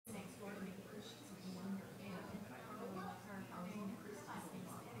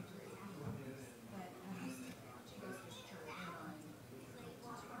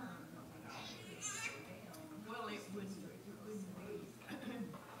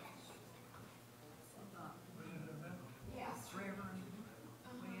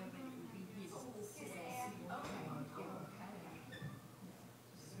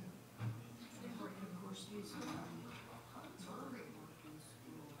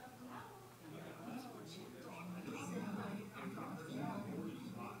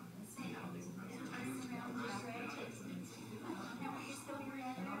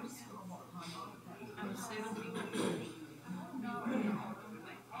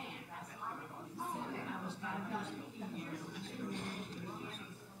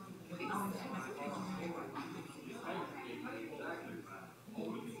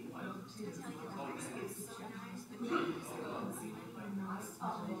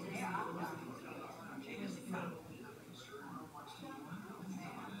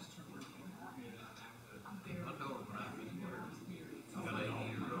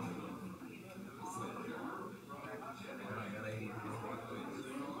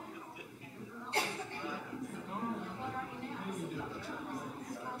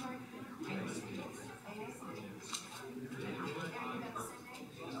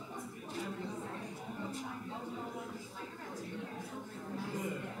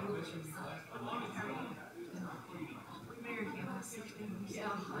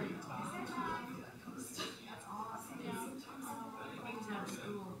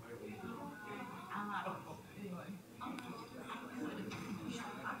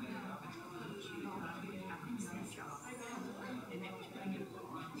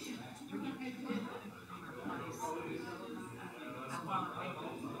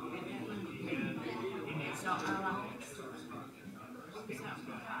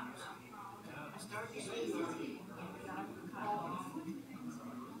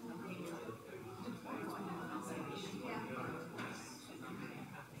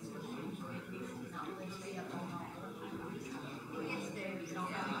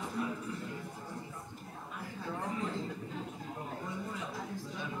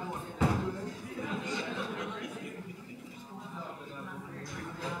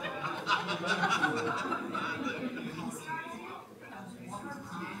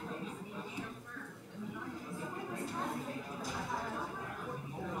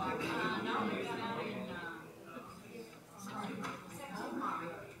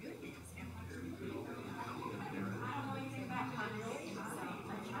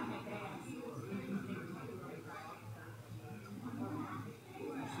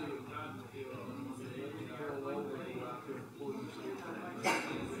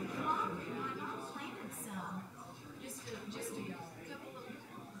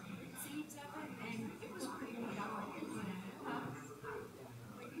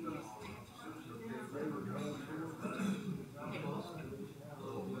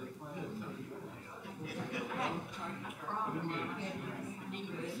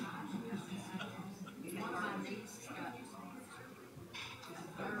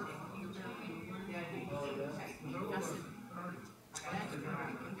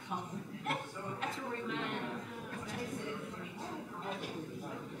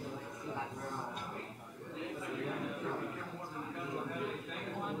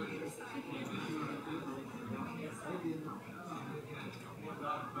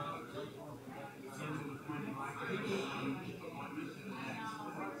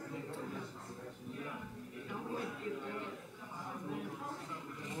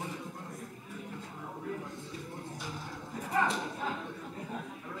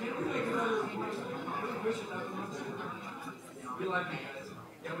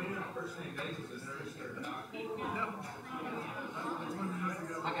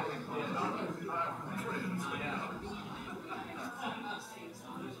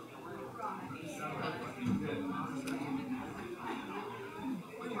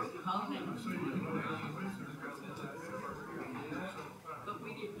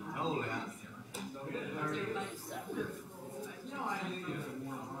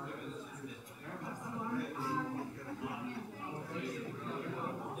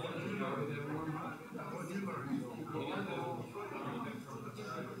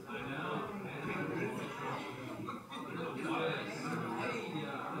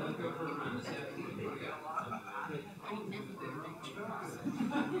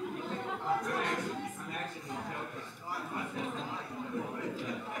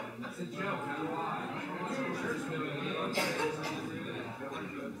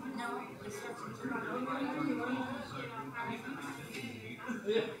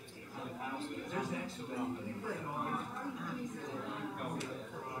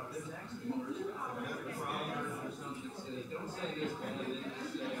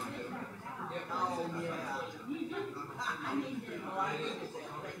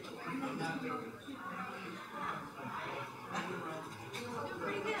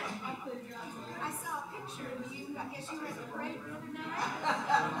Pretty good. I saw a picture of you guess you were at the parade the other night?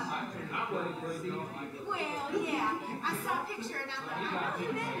 Well, yeah. I saw a picture and I thought, I know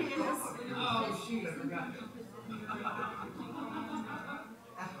who that is. Oh, shoot, I forgot.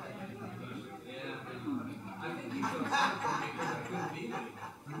 I think he took something because I couldn't beat it.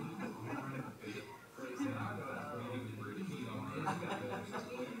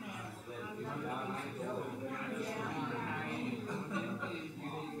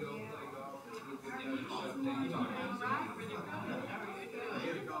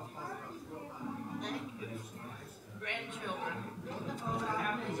 Grandchildren.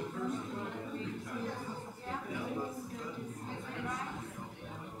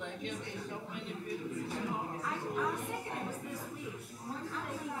 They give me so many beautiful. I was thinking it was this week. I'm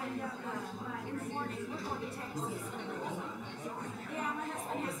leaving in the morning. We're going to Texas. Yeah, my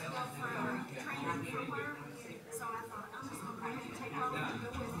husband has to go for training for work. So I thought, I'm just going to take off and go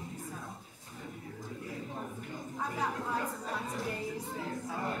with him. So I've got lots and lots of days that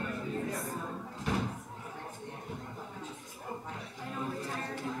I don't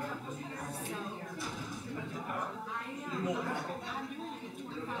retire in a couple of years. So I'm doing it.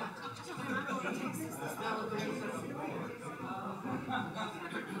 I'm going to Texas this fall.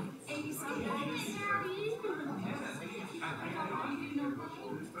 80-some days. I'm going to work next year.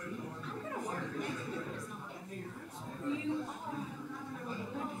 You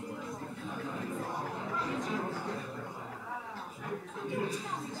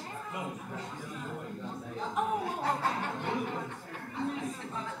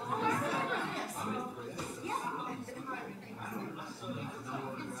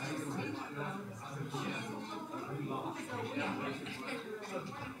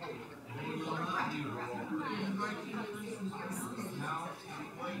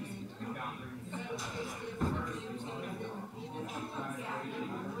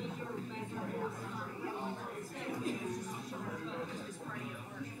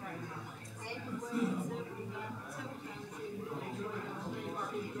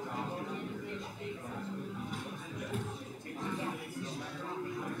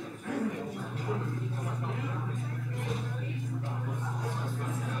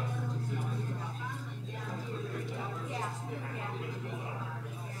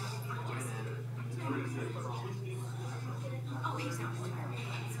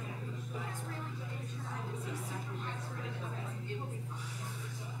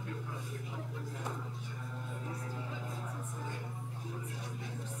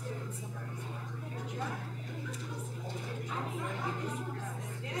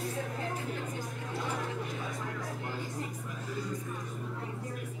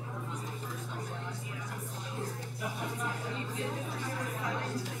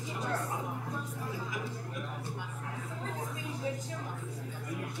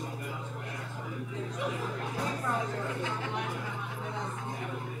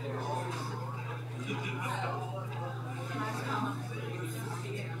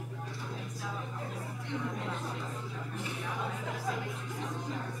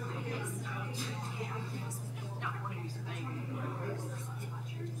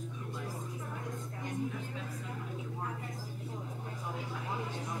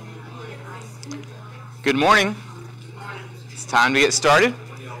Good morning. It's time to get started.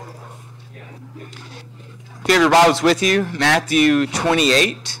 If you have your Bibles with you, Matthew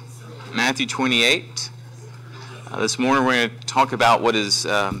 28. Matthew 28. This morning we're going to talk about what is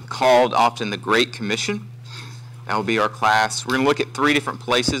called often the Great Commission. That will be our class. We're going to look at three different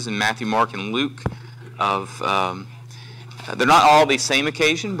places in Matthew, Mark, and Luke. They're not all the same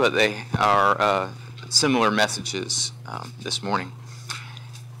occasion, but they are similar messages this morning.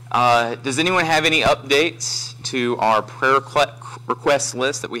 Does anyone have any updates to our prayer request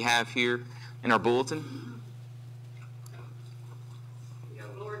list that we have here in our bulletin? You know,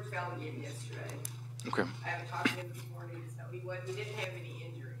 Lord fell again yesterday. Okay. I haven't talked to him this morning, so he didn't have any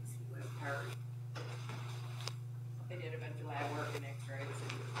injuries. He wasn't hurt. They did a bunch of lab work and x-rays.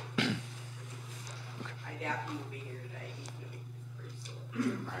 And I doubt he will be here today. He's going to be pretty sore.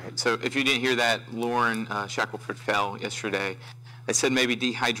 All right. So if you didn't hear that, Lauren Shackelford fell yesterday. They said maybe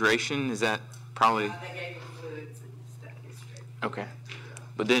dehydration. Is that probably? They gave him fluids and stuff yesterday. Okay.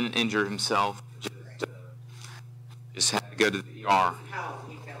 But didn't injure himself. Just had to go to the ER. He fell at home.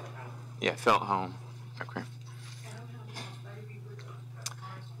 Yeah, fell at home. Okay.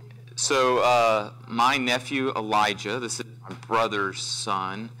 So my nephew Elijah, this is my brother's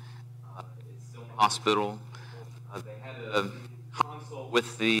son, is still in the hospital. They had a consult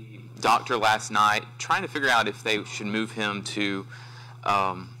with the doctor last night, trying to figure out if they should move him to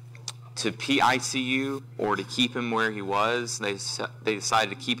PICU or to keep him where he was. They decided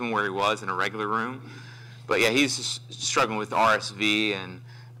to keep him where he was in a regular room. But yeah, he's just struggling with RSV, and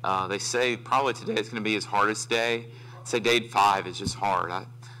they say probably today is going to be his hardest day. Say day 5 is just hard.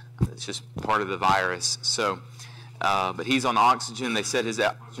 It's just part of the virus. So, but he's on oxygen. They said his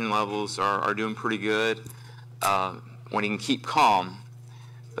oxygen levels are doing pretty good. When he can keep calm,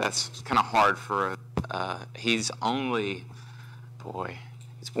 that's kind of hard for he's only, boy,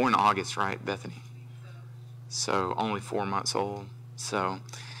 he's born in August, right, Bethany? So only 4 months old. So,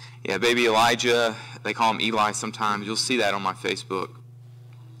 yeah, baby Elijah, they call him Eli sometimes. You'll see that on my Facebook,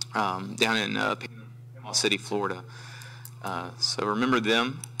 down in Panama City, Florida. So remember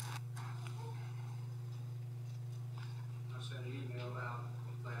them. I sent an email out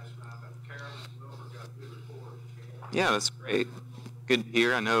last night, but Carolyn and Wilbur got a good report. Yeah, that's great. Good to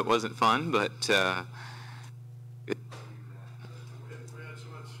hear. I know it wasn't fun, but good. We had so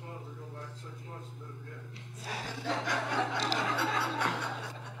much fun, we're going back 6 months to do it again.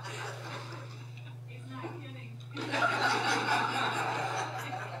 He's not kidding.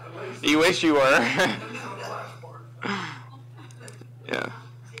 You wish you were. Yeah.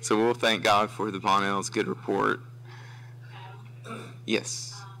 So we'll thank God for the Bonnell's good report.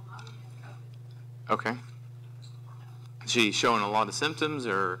 Yes. Okay. She showing a lot of symptoms,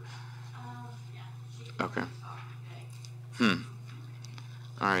 or? Okay. All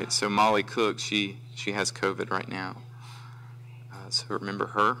right. So Molly Cook, she has COVID right now. So remember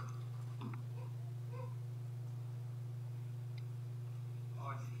her.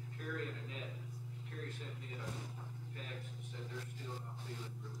 Terry and Annette, Terry sent me a text and said they're still not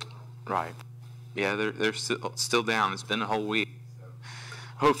feeling really well. Right. Yeah, they're still down. It's been a whole week. So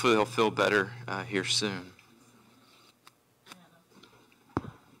hopefully they'll feel better here soon.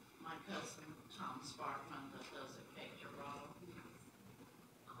 My cousin, Tom Sparkman, that does a picture bottle,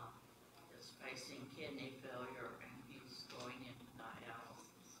 is facing kidney failure, and he's going into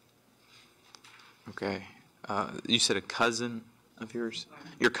dialysis. Okay. You said a cousin of yours?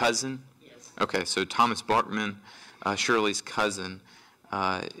 Your cousin? Yes. Okay, so Thomas Barkman, Shirley's cousin,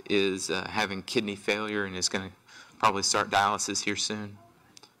 is having kidney failure and is going to probably start dialysis here soon.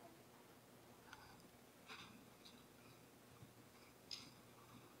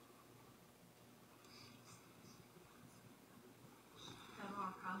 Got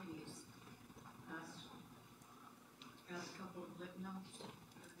our colleagues, got a couple of lymph nodes that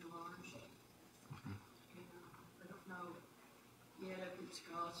are large. And I don't know yet if it's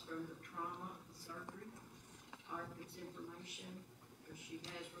caused from the trauma of the surgery, or if it's inflammation, because she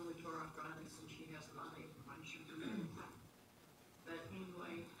has rheumatoid arthritis and she has a lot of inflammation from it. But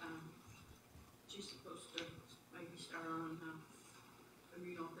anyway, she's supposed to maybe start on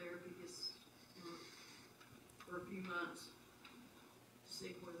immunotherapy this, for a few months.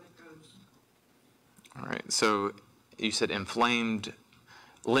 See where that goes. All right, so you said inflamed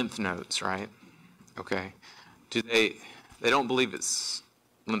lymph nodes, right? Okay. Do they don't believe it's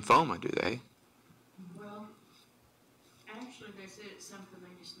lymphoma, do they? Well, actually, they said it's something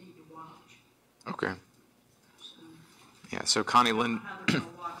they just need to watch. Okay. So, Yeah, so Connie I don't know Lind. how they're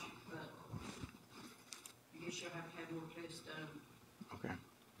gonna watch it, but I guess you'll have to have more tests done. Okay.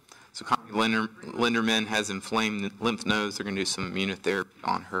 So Connie Linderman has inflamed lymph nodes. They're going to do some immunotherapy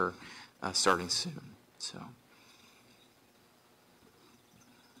on her starting soon. So,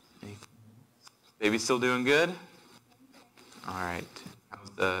 baby still doing good? All right.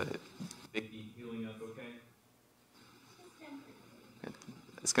 How's the baby healing up okay?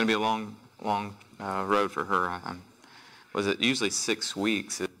 It's going to be a long road for her. Was it usually 6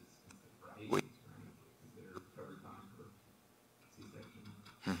 weeks? 8 weeks.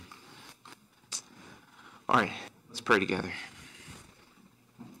 All right, let's pray together.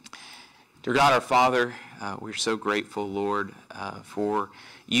 Dear God, our Father, we're so grateful, Lord, for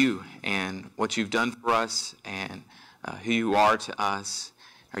you and what you've done for us and who you are to us.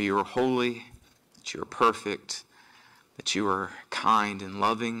 How you are holy, that you are perfect, that you are kind and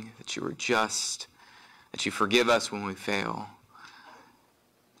loving, that you are just, that you forgive us when we fail,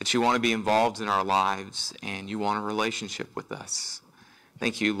 that you want to be involved in our lives and you want a relationship with us.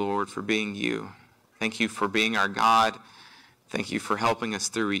 Thank you, Lord, for being you. Thank you for being our God. Thank you for helping us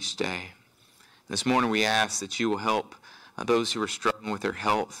through each day. This morning we ask that you will help those who are struggling with their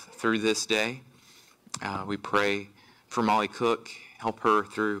health through this day. We pray for Molly Cook, help her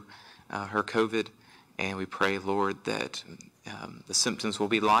through her COVID, and we pray, Lord, that the symptoms will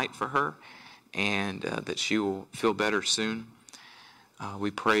be light for her and that she will feel better soon.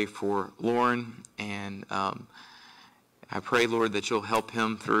 We pray for Lauren, and I pray, Lord, that you'll help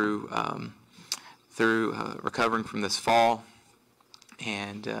him through recovering from this fall,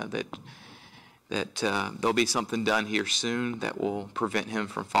 and that there'll be something done here soon that will prevent him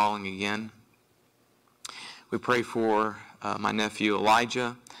from falling again. We pray for my nephew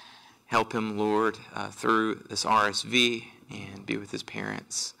Elijah. Help him, Lord, through this RSV and be with his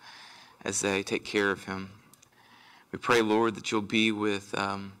parents as they take care of him. We pray, Lord, that you'll be with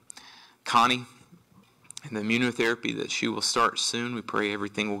Connie and the immunotherapy, that she will start soon. We pray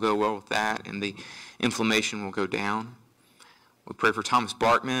everything will go well with that and the inflammation will go down. We pray for Thomas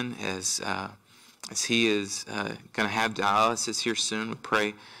Barkman as he is going to have dialysis here soon. We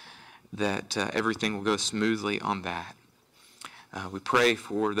pray that everything will go smoothly on that. We pray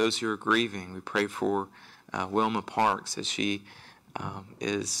for those who are grieving. We pray for Wilma Parks as she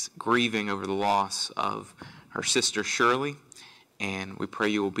is grieving over the loss of her sister Shirley. And we pray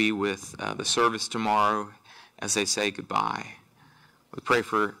you will be with the service tomorrow as they say goodbye. We pray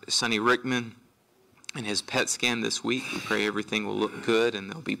for Sonny Rickman and his PET scan this week. We pray everything will look good and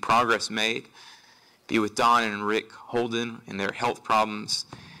there'll be progress made. Be with Don and Rick Holden and their health problems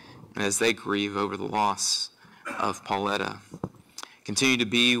and as they grieve over the loss of Pauletta. Continue to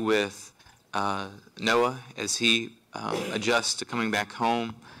be with Noah as he adjusts to coming back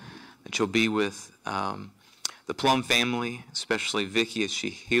home. That you'll be with the Plum family, especially Vicky as she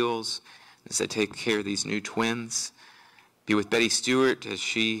heals, as they take care of these new twins. Be with Betty Stewart as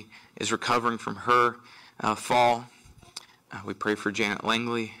she is recovering from her fall. We pray for Janet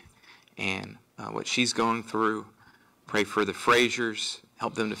Langley and what she's going through. Pray for the Frasers.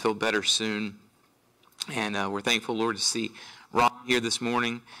 Help them to feel better soon. And we're thankful, Lord, to see Ron here this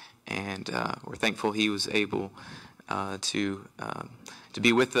morning. And we're thankful he was able to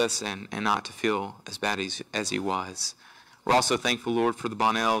be with us and not to feel as bad as he was. We're also thankful, Lord, for the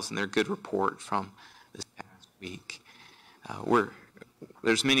Bonnells and their good report from this past week.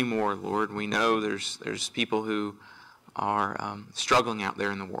 There's many more, Lord. We know there's people who are struggling out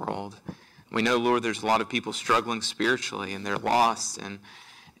there in the world. We know, Lord, there's a lot of people struggling spiritually and they're lost. And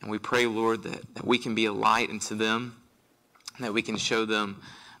we pray, Lord, that we can be a light into them, that we can show them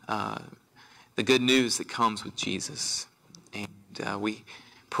the good news that comes with Jesus. And we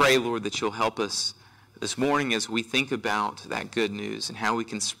pray, Lord, that you'll help us this morning as we think about that good news and how we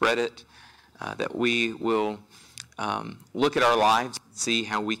can spread it, that we will look at our lives and see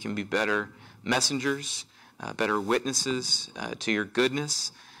how we can be better messengers, better witnesses to your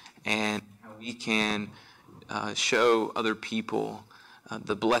goodness, and how we can show other people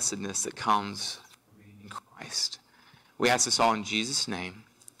the blessedness that comes in Christ. We ask this all in Jesus' name.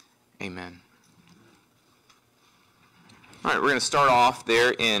 Amen. All right, we're going to start off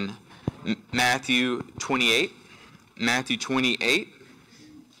there in Matthew 28. Matthew 28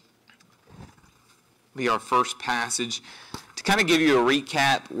 will be our first passage. To kind of give you a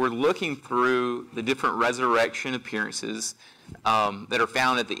recap, we're looking through the different resurrection appearances that are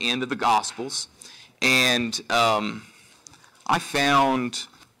found at the end of the Gospels. And I found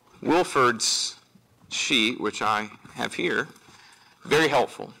Wilford's sheet, which I have here, very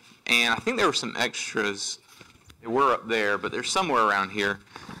helpful. And I think there were some extras. They were up there, but they're somewhere around here.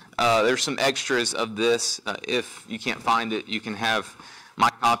 There's some extras of this. If you can't find it, you can have my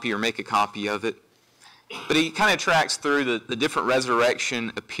copy or make a copy of it. But he kind of tracks through the different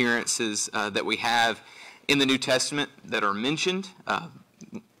resurrection appearances that we have in the New Testament that are mentioned.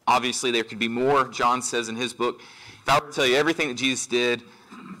 Obviously, there could be more. John says in his book, if I were to tell you everything that Jesus did,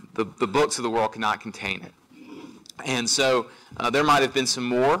 the books of the world cannot contain it. And so there might have been some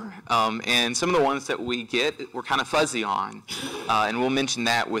more, and some of the ones that we get we're kind of fuzzy on. And we'll mention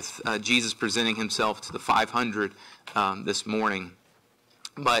that with Jesus presenting himself to the 500 this morning.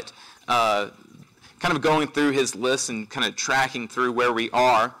 But kind of going through his list and kind of tracking through where we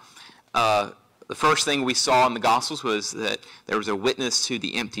are, the first thing we saw in the Gospels was that there was a witness to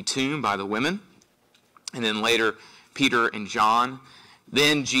the empty tomb by the women. And then later, Peter and John.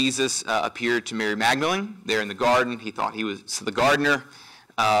 Then Jesus appeared to Mary Magdalene there in the garden. He thought he was the gardener.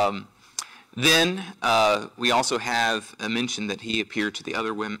 Then we also have a mention that he appeared to the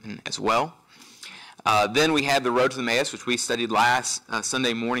other women as well. Then we had the road to Emmaus, which we studied last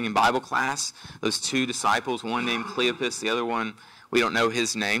Sunday morning in Bible class. Those two disciples, one named Cleopas, the other one, we don't know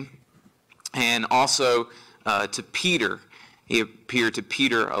his name. And also to Peter. He appeared to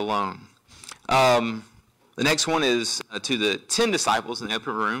Peter alone. The next one is to the 10 disciples in the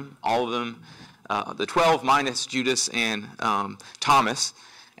upper room, all of them, the 12 minus Judas and Thomas.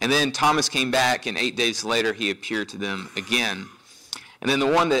 And then Thomas came back, and 8 days later he appeared to them again. And then the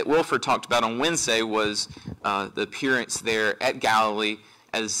one that Wilford talked about on Wednesday was the appearance there at Galilee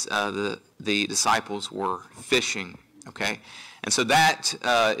as the disciples were fishing. Okay, and so that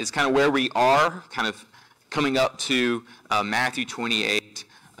is kind of where we are, kind of coming up to Matthew 28,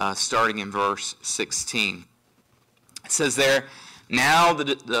 starting in verse 16. It says there, Now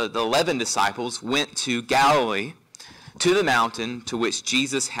the 11 disciples went to Galilee, to the mountain to which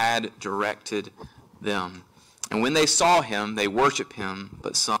Jesus had directed them. And when they saw him, they worshiped him,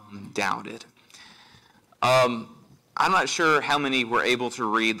 but some doubted. I'm not sure how many were able to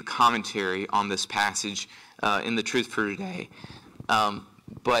read the commentary on this passage in the Truth for Today,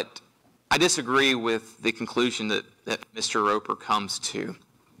 but I disagree with the conclusion that Mr. Roper comes to.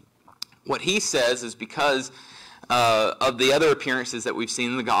 What he says is because of the other appearances that we've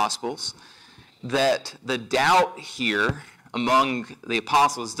seen in the Gospels, that the doubt here among the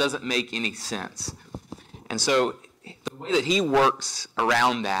apostles doesn't make any sense. And so the way that he works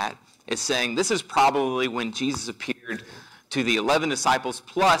around that is saying this is probably when Jesus appeared to the 11 disciples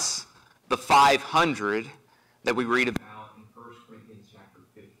plus the 500 that we read about in 1 Corinthians chapter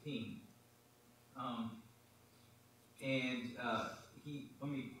 15. Let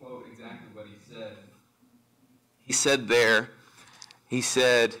me quote exactly what he said. He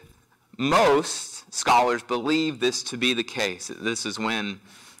said, most scholars believe this to be the case. This is when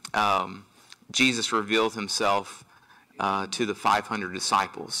Jesus revealed himself to the 500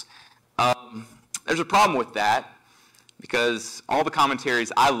 disciples. There's a problem with that because all the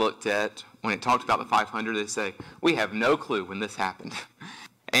commentaries I looked at, when it talked about the 500, they say, we have no clue when this happened.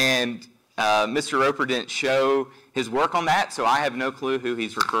 And Mr. Roper didn't show his work on that, so I have no clue who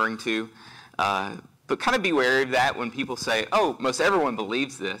he's referring to. But kind of be wary of that when people say, oh, most everyone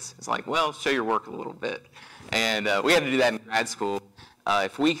believes this. It's like, well, show your work a little bit. And we had to do that in grad school.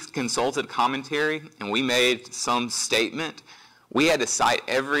 If we consulted commentary and we made some statement, we had to cite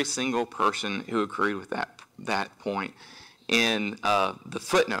every single person who agreed with that point in the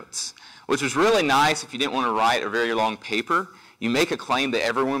footnotes, which was really nice if you didn't want to write a very long paper. You make a claim that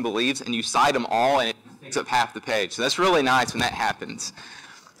everyone believes, and you cite them all, and it takes up half the page. So that's really nice when that happens.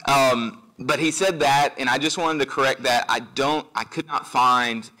 But he said that, and I just wanted to correct that. I could not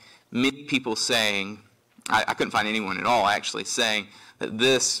find many people saying, I couldn't find anyone at all actually saying that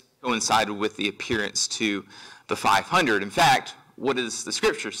this coincided with the appearance to the 500. In fact, what does the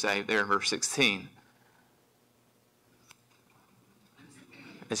scripture say there in verse 16?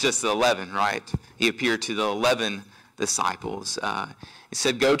 It's just the 11, right? He appeared to the 11 disciples. He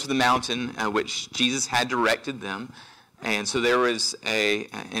said, go to the mountain which Jesus had directed them. And so there was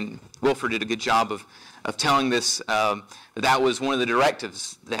and Wilford did a good job of telling this, that was one of the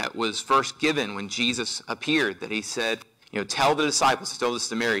directives that was first given when Jesus appeared, that he said, tell the disciples, he told this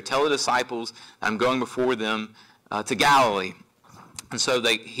to Mary, tell the disciples I'm going before them to Galilee. And so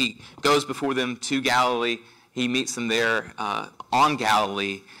he goes before them to Galilee, he meets them there on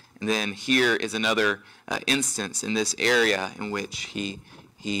Galilee, and then here is another instance in this area in which he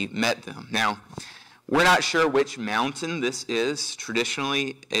met them. Now, we're not sure which mountain this is.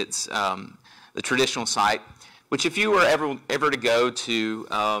 Traditionally, it's the traditional site, which if you were ever to go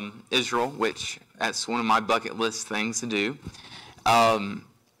to Israel, which that's one of my bucket list things to do,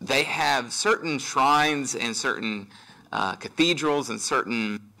 they have certain shrines and certain cathedrals and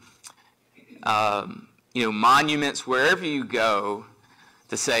certain monuments wherever you go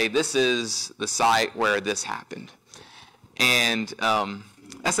to say this is the site where this happened. And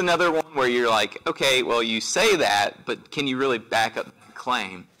that's another one where you're like, okay, well, you say that, but can you really back up the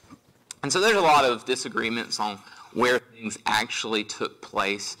claim? And so there's a lot of disagreements on where things actually took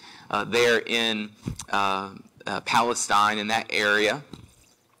place there in Palestine, in that area.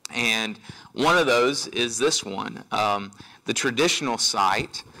 And one of those is this one. The traditional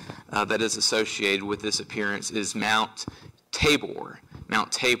site that is associated with this appearance is Mount Tabor.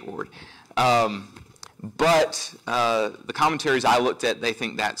 But the commentaries I looked at, they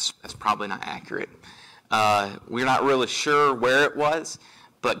think that's probably not accurate. We're not really sure where it was,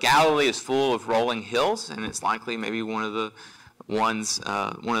 but Galilee is full of rolling hills, and it's likely maybe one of the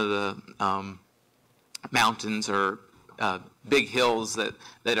mountains or big hills that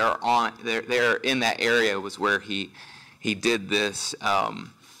are on there in that area was where he did this,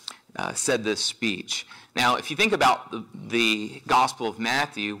 said this speech. Now, if you think about the Gospel of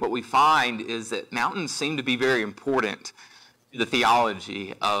Matthew, what we find is that mountains seem to be very important to the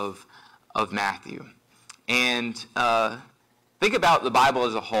theology of Matthew. And think about the Bible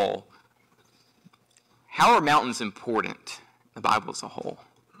as a whole. How are mountains important in the Bible as a whole?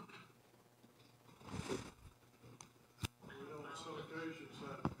 On some occasions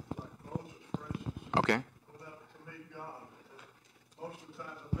that, like Moses, for instance, Okay. went out to meet God. And most of the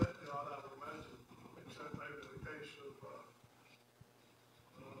time I met God, I would imagine, except maybe in the case of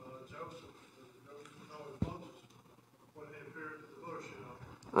Joseph, known as Moses, when he appeared in the bush,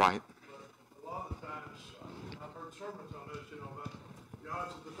 Right. But a lot of times, I've heard sermons on this, that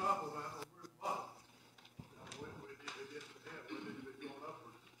God's at the top of the mountain, we're at the bottom. We need to get to him. We need to be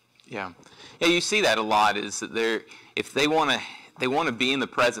Yeah. Yeah, you see that a lot, is that if they want to be in the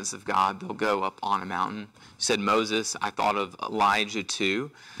presence of God, they'll go up on a mountain. You said Moses, I thought of Elijah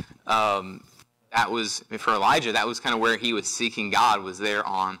too. That was, for Elijah, that was kind of where he was seeking God, was there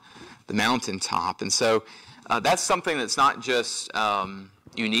on the mountaintop. And so that's something that's not just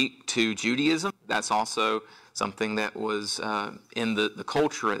unique to Judaism. That's also something that was in the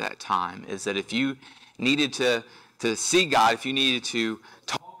culture at that time, is that if you needed to see God, if you needed to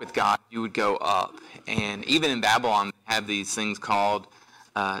talk with God, you would go up. And even in Babylon, they have these things called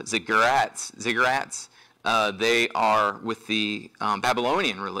ziggurats. Ziggurats. They are with the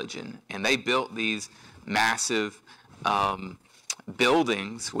Babylonian religion, and they built these massive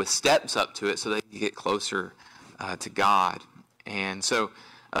buildings with steps up to it so they could get closer to God. And so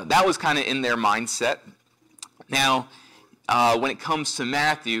that was kind of in their mindset. Now, when it comes to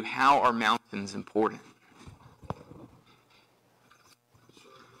Matthew, how are mountains important?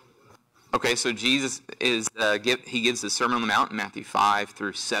 Okay, so Jesus he gives the Sermon on the Mount in Matthew 5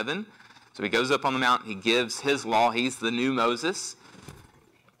 through 7. So he goes up on the mountain, he gives his law, he's the new Moses.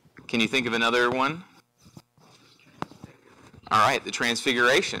 Can you think of another one? All right, the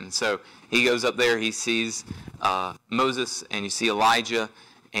Transfiguration. So he goes up there, he sees Moses, and you see Elijah,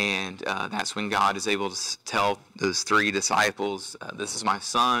 and that's when God is able to tell those three disciples, this is my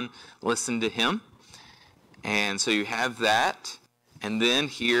son, listen to him. And so you have that. And then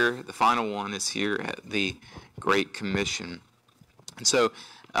here, the final one is here at the Great Commission. And so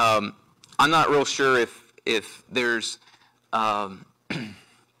I'm not real sure if there's, I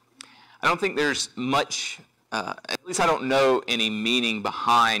don't think there's much, at least I don't know any meaning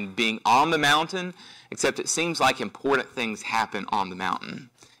behind being on the mountain, except it seems like important things happen on the mountain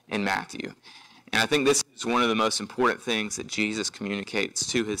in Matthew. And I think this is one of the most important things that Jesus communicates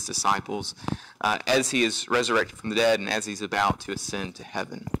to his disciples as he is resurrected from the dead and as he's about to ascend to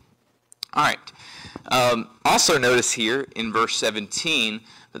heaven. All right. Also notice here in verse 17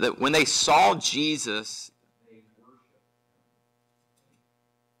 that when they saw Jesus, they worshiped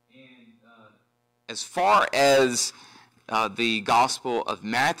him. And as far as the Gospel of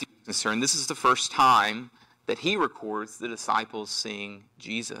Matthew is concerned, this is the first time that he records the disciples seeing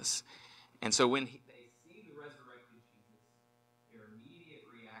Jesus. And so when they see the resurrected Jesus, their immediate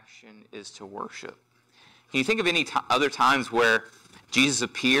reaction is to worship. Can you think of any other times where Jesus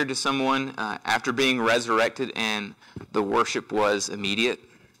appeared to someone after being resurrected and the worship was immediate?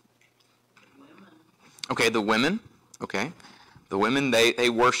 Women. Okay, the women. Okay. The women, they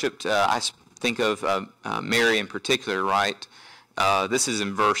worshipped, I think of Mary in particular, right? This is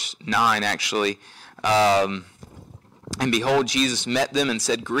in verse 9, actually. And behold, Jesus met them and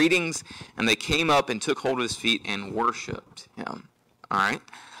said, greetings. And they came up and took hold of his feet and worshipped him. All right.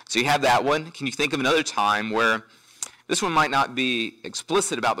 So you have that one. Can you think of another time where this one might not be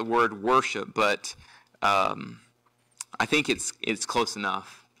explicit about the word worship, but I think it's close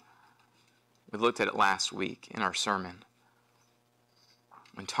enough. We looked at it last week in our sermon.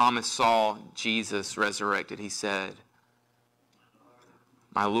 When Thomas saw Jesus resurrected, he said,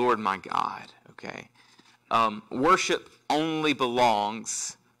 my Lord, my God. Okay. Worship only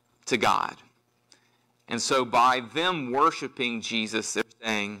belongs to God. And so by them worshiping Jesus, they're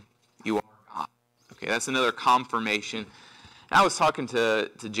saying, you are God. Okay, that's another confirmation. And I was talking to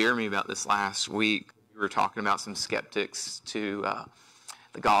Jeremy about this last week. We were talking about some skeptics to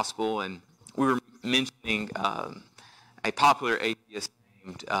the gospel, and we were mentioning a popular atheist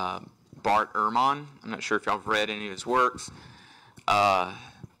named Bart Ehrman. I'm not sure if y'all have read any of his works. I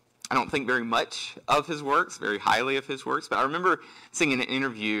don't think very much of his works, very highly of his works, but I remember seeing an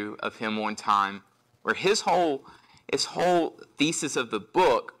interview of him one time where his whole thesis of the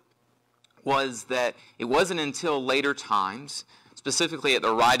book was that it wasn't until later times, specifically at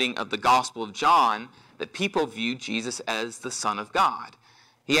the writing of the Gospel of John, that people viewed Jesus as the Son of God.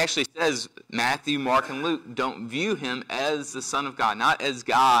 He actually says Matthew, Mark, and Luke don't view him as the Son of God, not as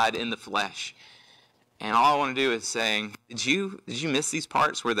God in the flesh. And all I want to do is saying, did you miss these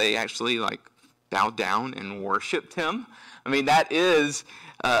parts where they actually bowed down and worshipped him? I mean, that is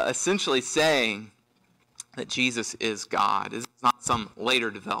essentially saying that Jesus is God. This is not some later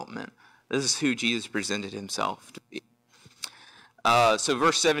development. This is who Jesus presented himself to be. So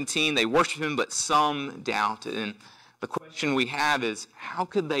verse 17, they worshiped him, but some doubted. And the question we have is, how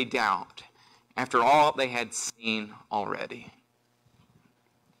could they doubt after all they had seen already?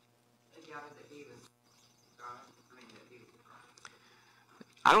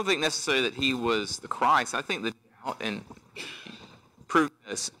 I don't think necessarily that he was the Christ. I think the doubt, and prove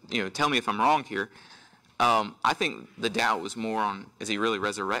this, tell me if I'm wrong here. I think the doubt was more on, is he really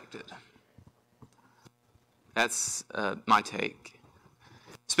resurrected? That's my take.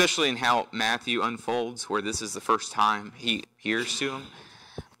 especially in how Matthew unfolds, where this is the first time he appears to him.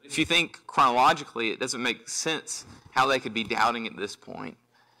 If you think chronologically, it doesn't make sense how they could be doubting at this point.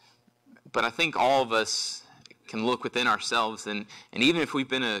 But I think all of us can look within ourselves, and even if we've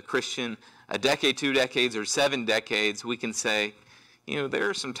been a Christian a decade, 2 decades, or 7 decades, we can say, there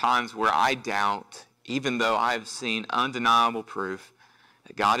are some times where I doubt, even though I've seen undeniable proof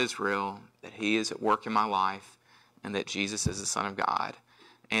that God is real, that he is at work in my life, and that Jesus is the Son of God.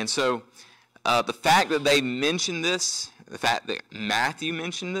 And so the fact that they mentioned this, the fact that Matthew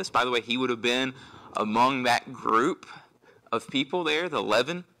mentioned this, by the way, he would have been among that group of people there, the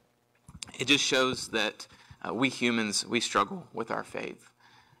 11, it just shows that we humans, we struggle with our faith.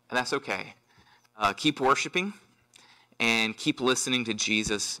 And that's okay. Keep worshiping and keep listening to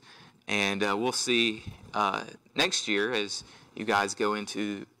Jesus. And we'll see next year, as you guys go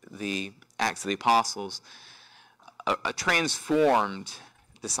into the Acts of the Apostles, a transformed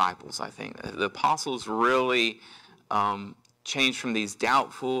disciples, I think. The apostles really changed from these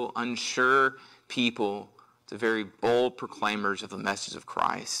doubtful, unsure people to very bold proclaimers of the message of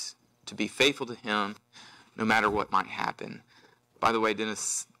Christ, to be faithful to him no matter what might happen. By the way,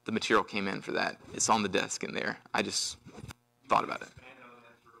 Dennis, the material came in for that. It's on the desk in there. I just thought about it.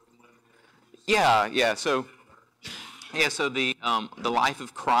 Yeah. So the Life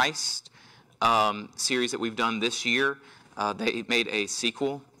of Christ series that we've done this year, they made a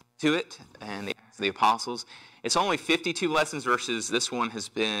sequel to it, and the Acts of the Apostles. It's only 52 lessons versus this one has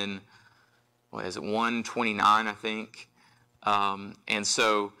been, 129, I think. And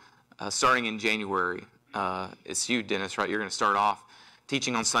so starting in January, it's you, Dennis, right? You're going to start off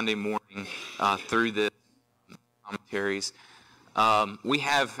teaching on Sunday morning through the commentaries. We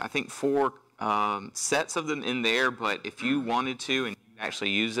have, I think, 4 sets of them in there, but if you wanted to and you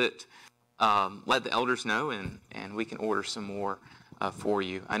actually use it, let the elders know, and we can order some more for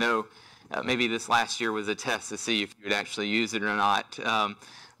you. I know maybe this last year was a test to see if you would actually use it or not.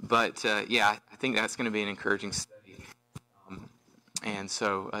 But I think that's going to be an encouraging study. And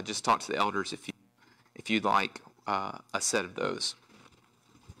so just talk to the elders if you'd like a set of those.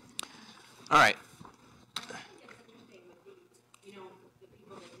 All right. The people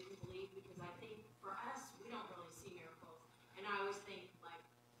that didn't believe, because I think for us, we don't really see miracles. And I always think,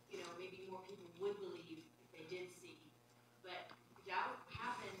 maybe more people would believe if they did see. But doubt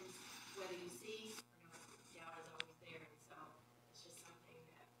happens whether you see or not. Doubt is always there. And so it's just something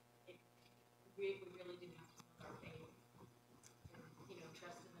that we really do have to build our faith and,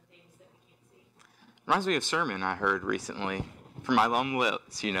 trust in the things that we can't see. Reminds me of a sermon I heard recently from my own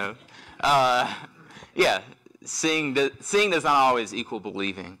lips, Seeing does not always equal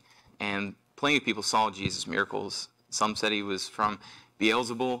believing. And plenty of people saw Jesus' miracles. Some said he was from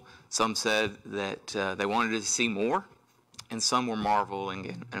Beelzebul. Some said that they wanted to see more. And some were marveling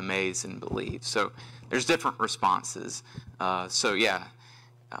and amazed and believed. So there's different responses.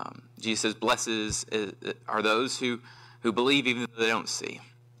 Jesus says, blessed are those who believe even though they don't see.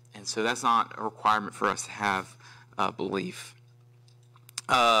 And so that's not a requirement for us to have belief.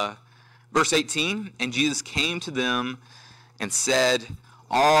 Verse 18, and Jesus came to them and said,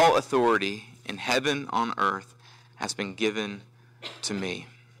 all authority in heaven on earth has been given to me.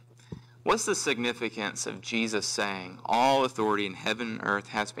 What's the significance of Jesus saying, all authority in heaven and earth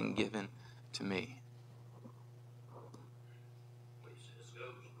has been given to me?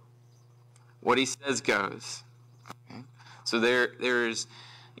 What he says goes. Okay. So there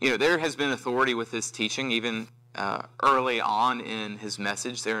has been authority with his teaching, even early on in his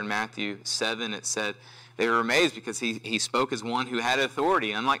message. There in Matthew 7, it said they were amazed because he spoke as one who had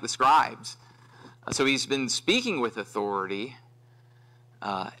authority, unlike the scribes. So he's been speaking with authority.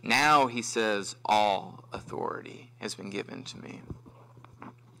 Now he says, all authority has been given to me.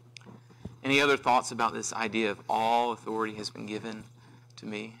 Any other thoughts about this idea of all authority has been given to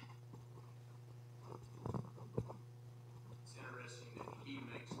me? It's interesting that he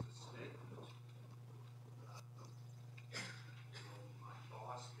makes the statement. My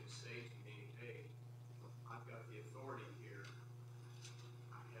boss could say to me, hey, I've got the authority here.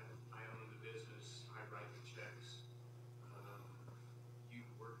 I own the business. I write the checks. You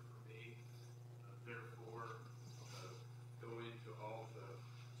work for me. Therefore, go into all the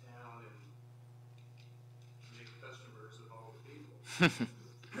town and make customers of all the people.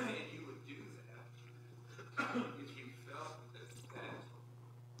 And you would do that if you felt that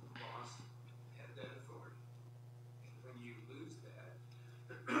boss had that authority. And when you lose that,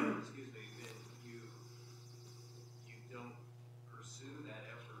 then you don't pursue that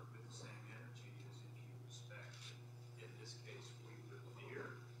effort with the same energy as if you respect. In this case, we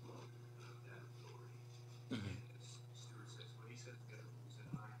revere that authority. As Stuart says, what he says goes,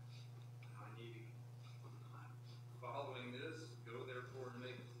 and I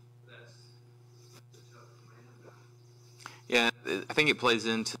I think it plays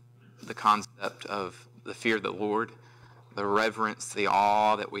into the concept of the fear of the Lord, the reverence, the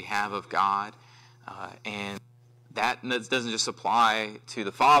awe that we have of God. And that doesn't just apply to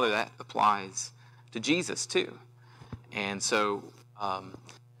the Father, that applies to Jesus too. And so,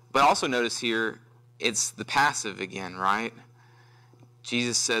 but also notice here, it's the passive again, right?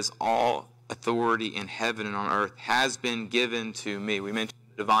 Jesus says, all authority in heaven and on earth has been given to me. We mentioned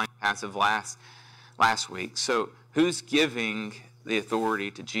the divine passive last week. So who's giving the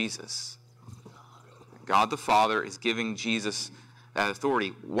authority to Jesus? God the Father is giving Jesus that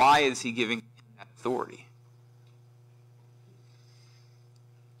authority. Why is he giving him that authority?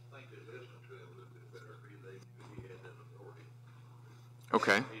 I think they listened to him a little bit better because they knew he had that authority.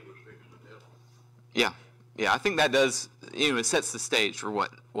 Okay. He was fixing to tell them. Yeah. Yeah, I think that does, it sets the stage for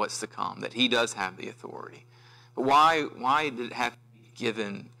what's to come, that he does have the authority. But why did it have to be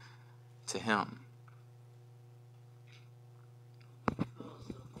given to him? Because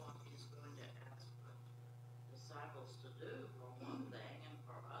of what he's going to ask the disciples to do, for one thing, and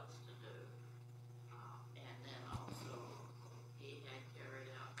for us to do. And then also, he had carried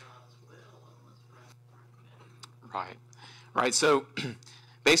out God's will and was resurrected. Right. Right. So,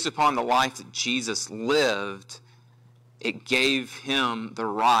 based upon the life that Jesus lived, it gave him the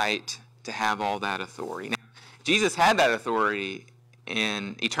right to have all that authority. Now, Jesus had that authority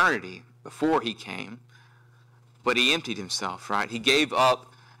in eternity before he came, but he emptied himself, right? He gave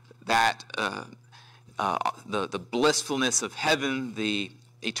up that the blissfulness of heaven, the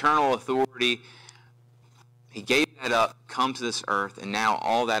eternal authority. He gave that up, come to this earth, and now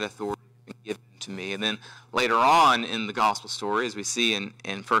all that authority has been given to me. And then later on in the gospel story, as we see in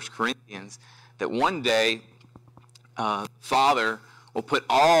 1 Corinthians, that one day Father will put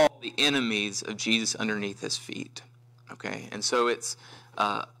all the enemies of Jesus underneath his feet. Okay, and so it's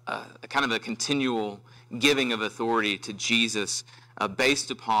a kind of a continual giving of authority to Jesus based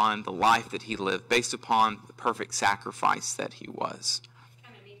upon the life that he lived, based upon the perfect sacrifice that he was.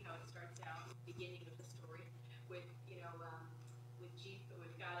 Kind of neat how it starts out at the beginning of the story with,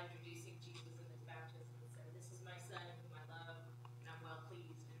 with God introducing Jesus in his baptism and said, "This is my son whom I love, and I'm well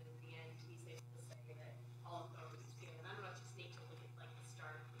pleased." And in the end, he's able to say that all authority is given. I don't know, it's just neat to look at like the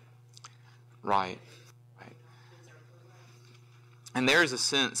start. Right. And there's a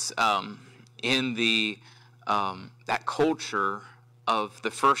sense in the that culture of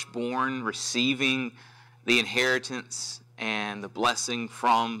the firstborn receiving the inheritance and the blessing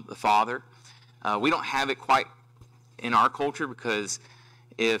from the Father. We don't have it quite in our culture because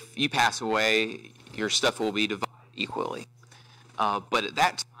if you pass away, your stuff will be divided equally. But at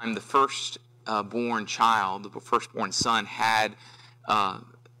that time, the firstborn child, the firstborn son, had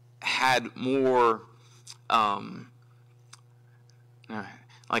more.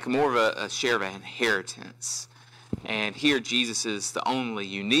 Like more of a share of an inheritance. And here Jesus is the only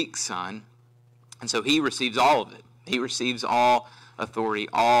unique son, and so he receives all of it. He receives all authority,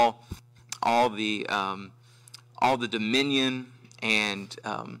 all the dominion, and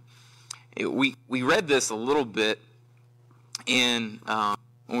we read this a little bit in when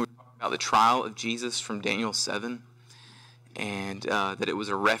we were talking about the trial of Jesus from Daniel 7, and that it was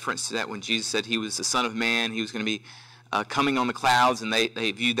a reference to that when Jesus said he was the Son of Man, he was going to be coming on the clouds, and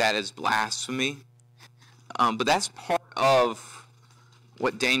they viewed that as blasphemy. But that's part of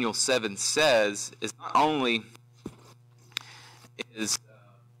what Daniel 7 says, is not only is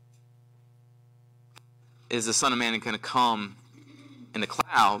the Son of Man going to come in the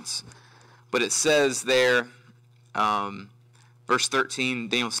clouds, but it says there, verse 13,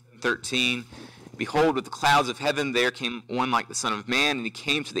 Daniel 7:13, "Behold, with the clouds of heaven there came one like the Son of Man, and he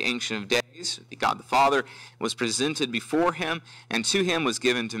came to the Ancient of Days, God the Father, was presented before him, and to him was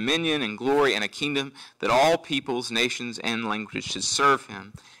given dominion and glory and a kingdom, that all peoples, nations, and languages should serve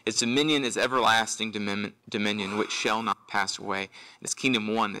him. His dominion is everlasting dominion, which shall not pass away, and his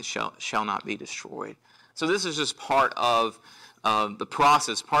kingdom one that shall not be destroyed." So this is just part of the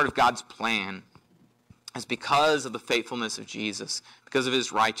process, part of God's plan, is because of the faithfulness of Jesus, because of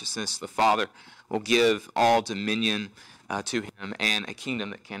his righteousness, the Father will give all dominion to him and a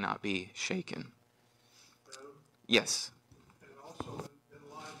kingdom that cannot be shaken. Yes. And also in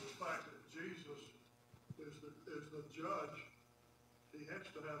line with the fact that Jesus is the judge, he has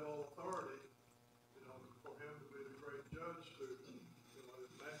to have all authority, for him to be the great judge to,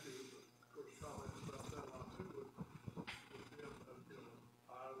 Matthew, of course, comments about that a lot too, with him,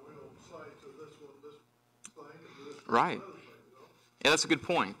 I will say to this one, this thing, and this Right. other thing, Yeah, that's a good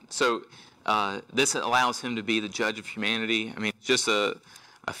point. So this allows him to be the judge of humanity. I mean, just a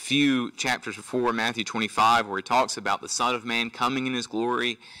few chapters before Matthew 25, where he talks about the Son of Man coming in his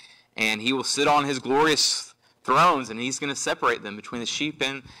glory, and he will sit on his glorious thrones, and he's going to separate them between the sheep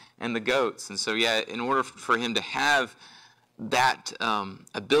and the goats. And so, yeah, in order for him to have that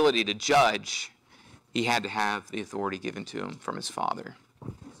ability to judge, he had to have the authority given to him from his Father.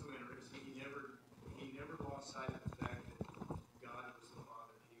 It's so interesting. He never lost sight of the fact that God was the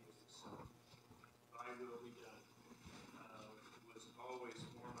Father and he was the Son. Thy will be done was always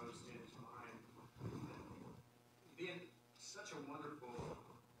foremost in his mind. Being such a wonderful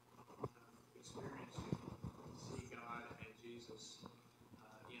experience to see God and Jesus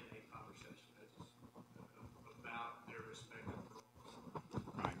in a conversation about their respective roles.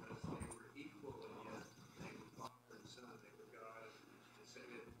 Right. Because they were equal, and yet they were Father and Son, they were God. And so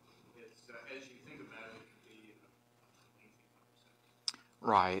it's as you think about it, it can be a lengthy conversation.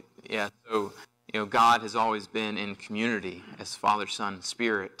 Right. Yeah. So, God has always been in community as Father, Son, and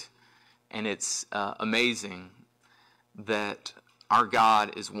Spirit. And it's amazing that our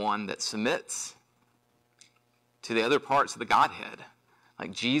God is one that submits to the other parts of the Godhead.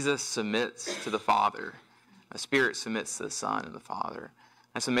 Like Jesus submits to the Father. The Spirit submits to the Son and the Father.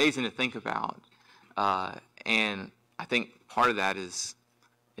 That's amazing to think about. And I think part of that is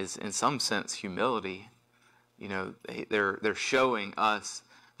in some sense humility. They're showing us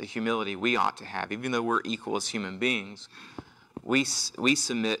the humility we ought to have. Even though we're equal as human beings, we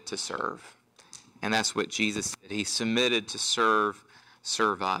submit to serve. And that's what Jesus did. He submitted to serve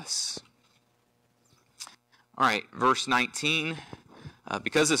us. All right, verse 19.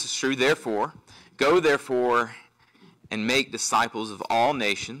 Because this is true, therefore, go therefore and make disciples of all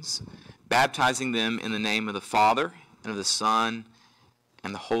nations, baptizing them in the name of the Father and of the Son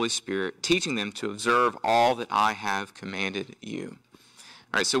and the Holy Spirit, teaching them to observe all that I have commanded you.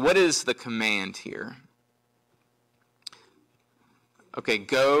 All right, so what is the command here? Okay,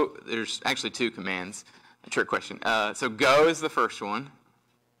 go. There's actually two commands. A trick question. So go is the first one.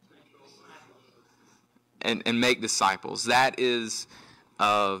 And make disciples. That is,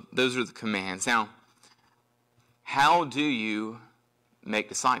 those are the commands. Now, how do you make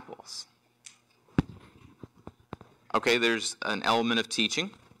disciples? Okay, there's an element of teaching.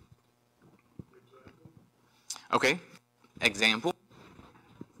 Okay, example.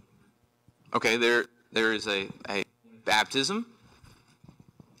 Okay, there is a baptism.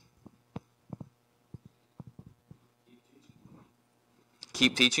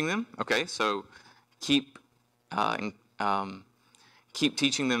 Keep teaching them. Okay, so keep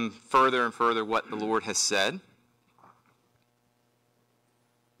teaching them further and further what the Lord has said.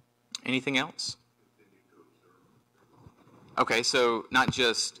 Anything else? Okay, so not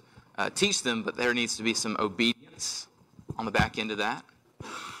just teach them, but there needs to be some obedience on the back end of that.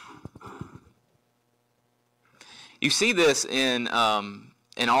 You see this in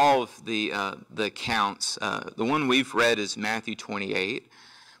all of the accounts. The one we've read is Matthew 28,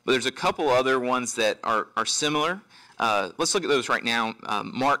 but there's a couple other ones that are similar. Let's look at those right now.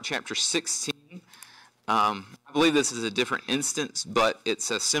 Mark chapter 16. I believe this is a different instance, but it's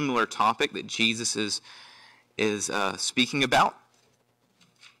a similar topic that Jesus is speaking about.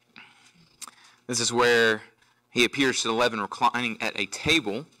 This is where he appears to the 11 reclining at a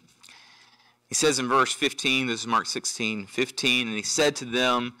table. He says in verse 15, this is Mark 16:15, and he said to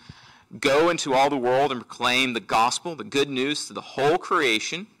them, "Go into all the world and proclaim the gospel, the good news to the whole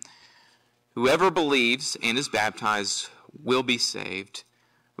creation. Whoever believes and is baptized will be saved.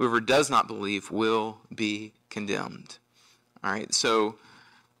 Whoever does not believe will be condemned." All right, so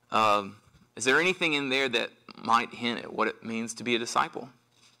is there anything in there that might hint at what it means to be a disciple?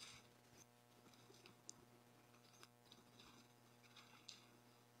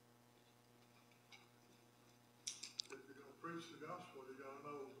 If you're going to preach the gospel, you got to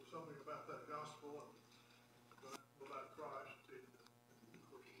know something about that gospel and about Christ, and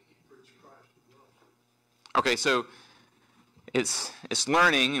of course, preach Christ as well. Okay, so it's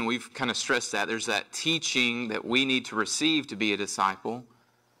learning, and we've kind of stressed that. There's that teaching that we need to receive to be a disciple.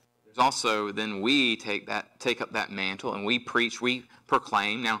 There's also then we take up that mantle, and we preach, we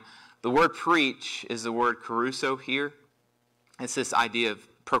proclaim. Now, the word preach is the word caruso here. It's this idea of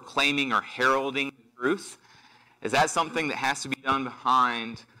proclaiming or heralding the truth. Is that something that has to be done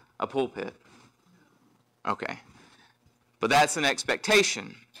behind a pulpit? Okay. But that's an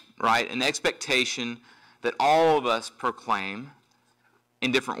expectation, right? An expectation that all of us proclaim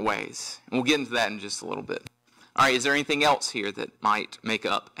in different ways. And we'll get into that in just a little bit. All right, is there anything else here that might make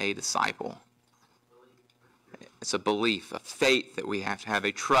up a disciple? It's a belief, a faith that we have to have,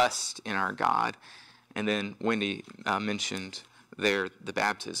 a trust in our God. And then Wendy mentioned there the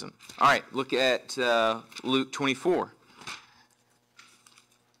baptism. All right, look at Luke 24.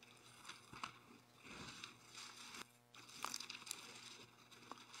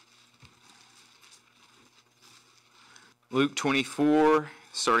 Luke 24,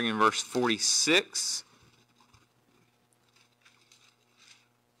 starting in verse 46.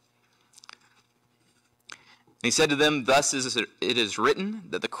 And he said to them, "Thus it is written,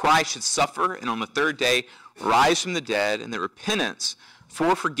 that the Christ should suffer, and on the third day rise from the dead, and that repentance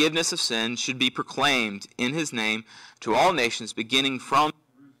for forgiveness of sins should be proclaimed in his name to all nations, beginning from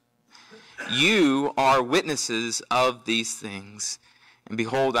you are witnesses of these things. And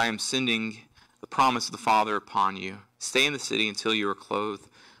behold, I am sending the promise of the Father upon you. Stay in the city until you are clothed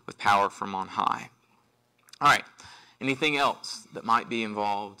with power from on high." All right. Anything else that might be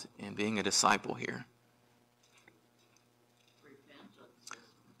involved in being a disciple here?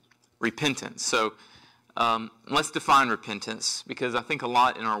 Repentance. So let's define repentance, because I think a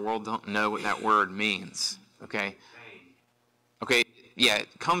lot in our world don't know what that word means. Okay? Okay, yeah,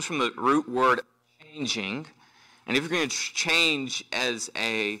 it comes from the root word changing. And if you're going to change as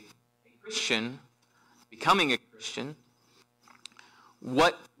a Christian, becoming a Christian,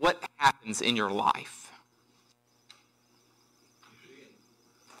 what happens in your life?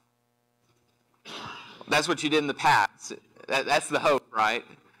 That's what you did in the past. That's the hope, right?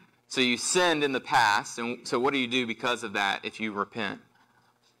 So you sinned in the past, and so what do you do because of that if you repent?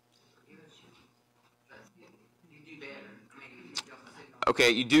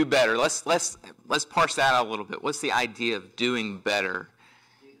 Okay, you do better. Let's parse that out a little bit. What's the idea of doing better?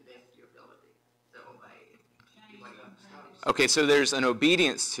 Okay, so there's an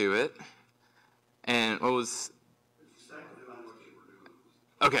obedience to it, and what was?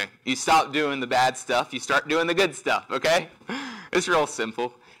 Okay, you stop doing the bad stuff, you start doing the good stuff. Okay, it's real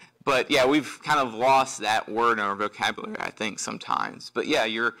simple. But yeah, we've kind of lost that word in our vocabulary, I think, sometimes. But yeah,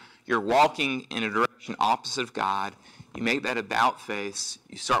 you're walking in a direction opposite of God. You make that about face.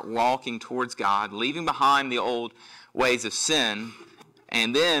 You start walking towards God, leaving behind the old ways of sin,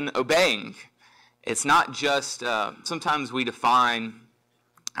 and then obeying. It's not just, sometimes we define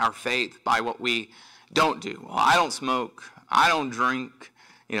our faith by what we don't do. Well, I don't smoke. I don't drink.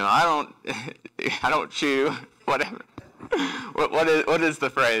 I don't chew. Whatever. What is the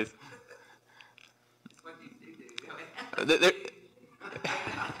phrase?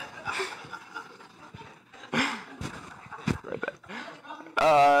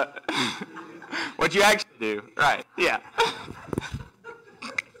 What you actually do, right? Yeah.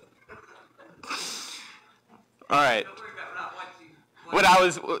 All right.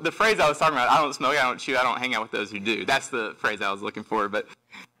 The phrase I was talking about, I don't smoke, I don't chew, I don't hang out with those who do. That's the phrase I was looking for. But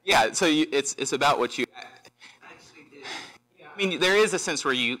yeah, so it's about what you actually do. I mean, there is a sense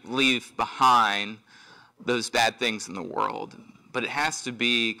where you leave behind those bad things in the world, but it has to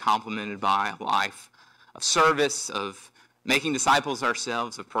be complemented by a life of service, of making disciples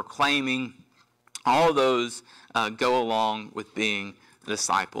ourselves, of proclaiming. All of those go along with being a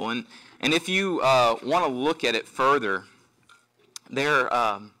disciple. And if you want to look at it further, there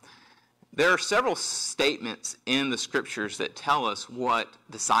are several statements in the Scriptures that tell us what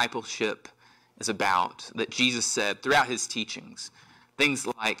discipleship is about, that Jesus said throughout his teachings. Things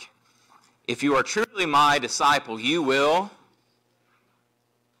like, if you are truly my disciple, you will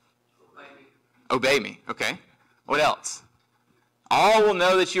obey me. Okay. What else? All will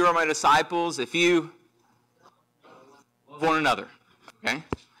know that you are my disciples if you love one another. Okay.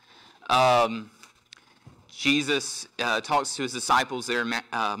 Jesus talks to his disciples there in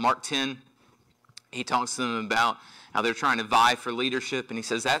Mark 10. He talks to them about how they're trying to vie for leadership, and he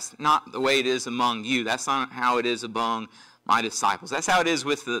says, that's not the way it is among you. That's not how it is among my disciples. That's how it is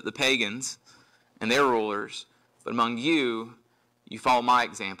with the pagans and their rulers. But among you, you follow my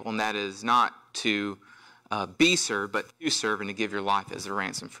example, and that is not to be served, but to serve and to give your life as a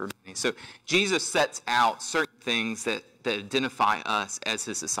ransom for many. So Jesus sets out certain things that identify us as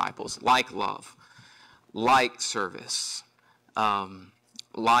his disciples, like love, like service,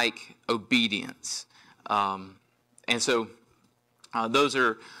 like obedience. And so those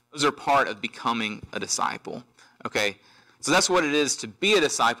are part of becoming a disciple. Okay, so that's what it is to be a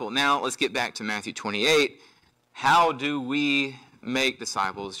disciple. Now let's get back to Matthew 28. How do we make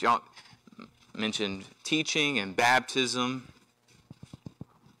disciples? Y'all mentioned teaching and baptism.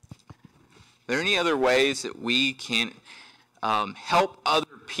 Are there any other ways that we can help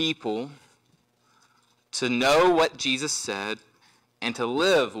other people to know what Jesus said and to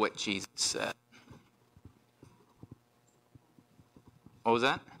live what Jesus said? What was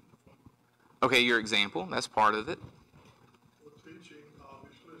that? Okay, your example. That's part of it. Well, teaching,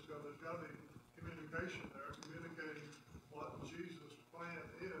 obviously, there's got to be communication there, communicating what Jesus' plan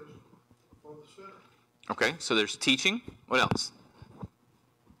is for the sinner. Okay, so there's teaching. What else?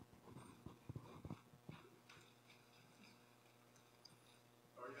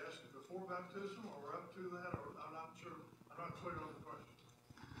 Are you asking before baptism or up to that? Or I'm not sure.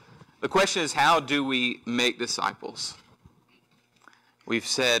 The question is, how do we make disciples? We've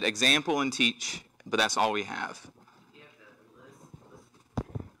said example and teach, but that's all we have. You have to listen.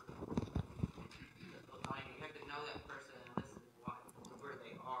 I mean, you have to know that person and listen to where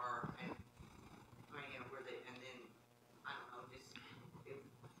they are, and where they, and then I don't know, just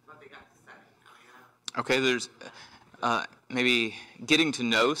what they got to say. Okay, there's maybe getting to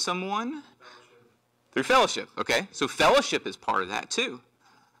know someone through fellowship. Okay, so fellowship is part of that too.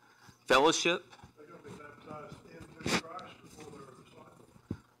 Fellowship. They're going to be baptized into Christ before they're a disciple.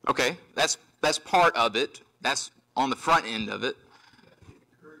 Okay, that's part of it. That's on the front end of it.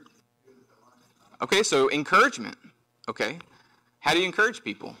 Okay, so encouragement. Okay, how do you encourage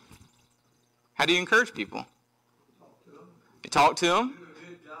people? How do you encourage people? You talk to them. Do a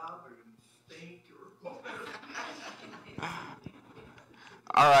good job or stink or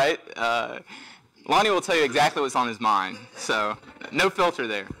All right. Lonnie will tell you exactly what's on his mind, so no filter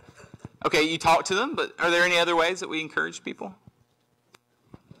there. Okay, you talk to them, but are there any other ways that we encourage people?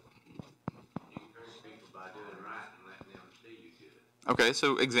 You encourage people by doing right and letting them see you do it. Okay,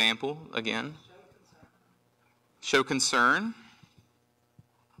 so example again. Show concern.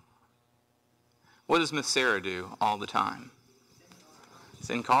 What does Miss Sarah do all the time?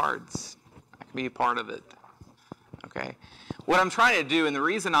 Send cards. That can be a part of it. Okay. What I'm trying to do, and the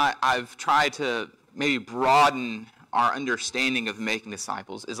reason I've tried to maybe broaden our understanding of making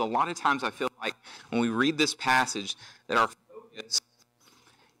disciples, is a lot of times I feel like when we read this passage that our focus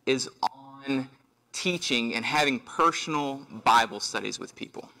is on teaching and having personal Bible studies with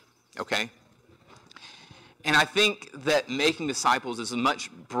people. Okay? And I think that making disciples is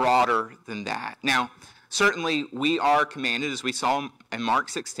much broader than that. Now, certainly we are commanded, as we saw in Mark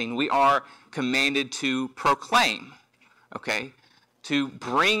 16, we are commanded to proclaim, okay? To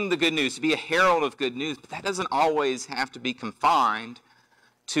bring the good news, to be a herald of good news, but that doesn't always have to be confined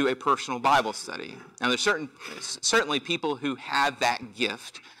to a personal Bible study. Now, there's certainly people who have that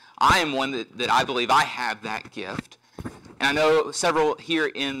gift. I am one that I believe I have that gift. And I know several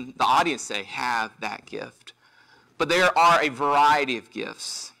here in the audience today have that gift. But there are a variety of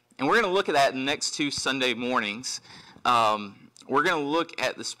gifts. And we're going to look at that in the next 2 Sunday mornings. We're going to look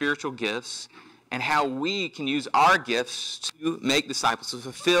at the spiritual gifts and how we can use our gifts to make disciples, to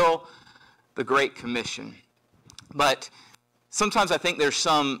fulfill the Great Commission. But sometimes I think there's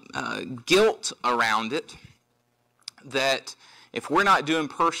some guilt around it, that if we're not doing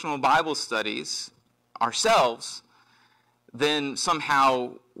personal Bible studies ourselves, then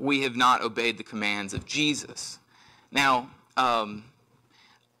somehow we have not obeyed the commands of Jesus. Now, and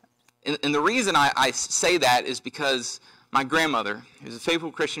the reason I say that is because my grandmother, who was a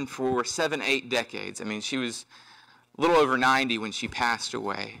faithful Christian for 7-8 decades, I mean, she was a little over 90 when she passed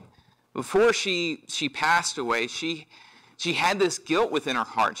away. Before she passed away, she had this guilt within her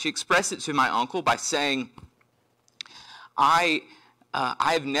heart. She expressed it to my uncle by saying, I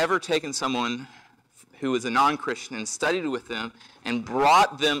have never taken someone who was a non-Christian and studied with them and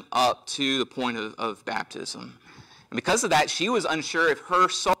brought them up to the point of baptism. And because of that, she was unsure if her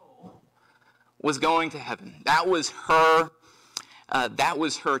soul was going to heaven. That was her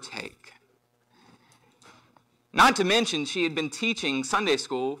take. Not to mention, she had been teaching Sunday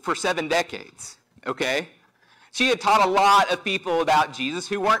school for 7 decades, okay? She had taught a lot of people about Jesus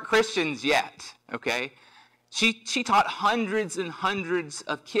who weren't Christians yet, okay? She taught hundreds and hundreds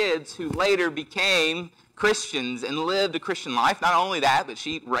of kids who later became Christians and lived a Christian life. Not only that, but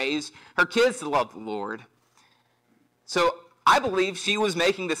she raised her kids to love the Lord. So I believe she was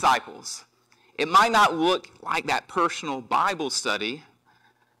making disciples. It might not look like that personal Bible study,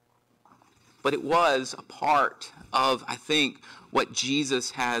 but it was a part of, I think, what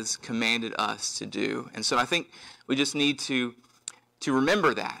Jesus has commanded us to do. And so I think we just need to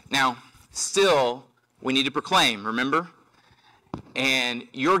remember that. Now, still, we need to proclaim, remember? And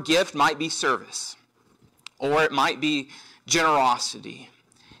your gift might be service, or it might be generosity.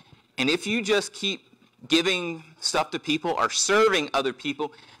 And if you just keep giving stuff to people or serving other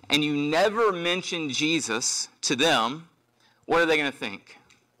people, and you never mention Jesus to them, what are they going to think?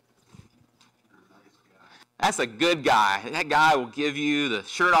 That's a good guy. That guy will give you the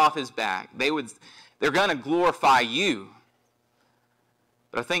shirt off his back. They're going to glorify you.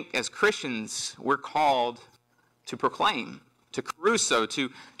 But I think as Christians, we're called to proclaim, to caruso, to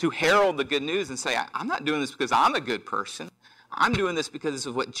herald the good news and say, I'm not doing this because I'm a good person. I'm doing this because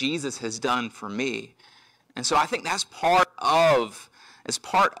of what Jesus has done for me. And so I think that's part of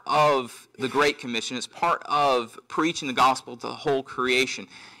the Great Commission. It's part of preaching the gospel to the whole creation,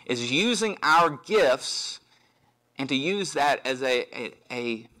 is using our gifts and to use that as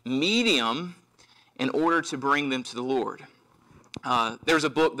a medium in order to bring them to the Lord. There was a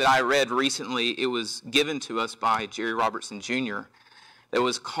book that I read recently. It was given to us by Jerry Robertson Jr. that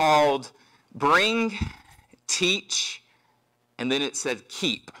was called Bring, Teach, and then it said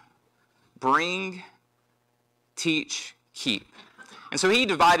Keep. Bring, Teach, Keep. And so he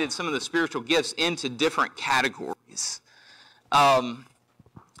divided some of the spiritual gifts into different categories.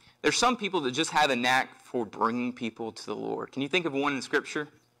 There's some people that just have a knack for bringing people to the Lord. Can you think of one in Scripture?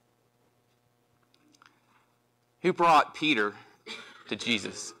 Who brought Peter to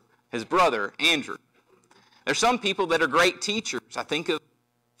Jesus? His brother, Andrew. There's some people that are great teachers. I think of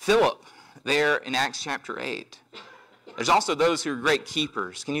Philip there in Acts chapter 8. There's also those who are great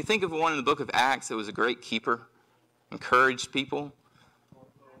keepers. Can you think of one in the book of Acts that was a great keeper? Encouraged people?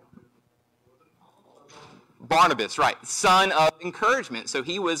 Barnabas, right. Son of encouragement. So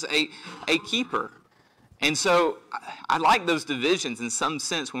he was a keeper. And so I like those divisions in some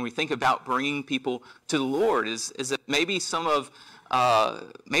sense when we think about bringing people to the Lord, is that maybe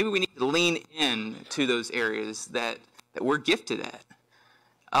maybe we need to lean in to those areas that we're gifted at.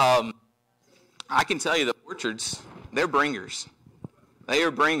 I can tell you the orchards, they're bringers. They are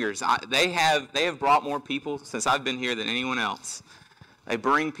bringers. They have brought more people since I've been here than anyone else. They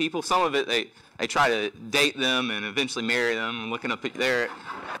bring people. Some of it, they try to date them and eventually marry them. I'm looking up there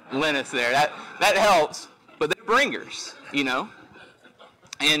at Linus there. That helps. But they're bringers, you know.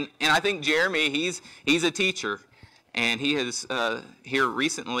 And I think Jeremy, he's a teacher. And he has, here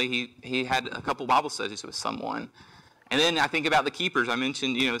recently, he had a couple Bible studies with someone. And then I think about the keepers. I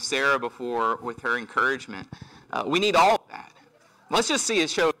mentioned, Sarah before with her encouragement. We need all of that. Let's just see a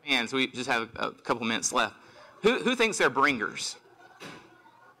show of hands. We just have a couple minutes left. Who thinks they're bringers?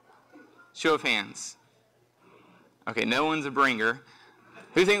 Show of hands. Okay, no one's a bringer.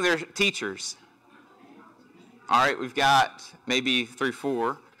 Who thinks they're teachers? All right, we've got maybe 3,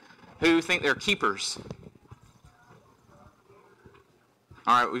 4. Who think they're keepers?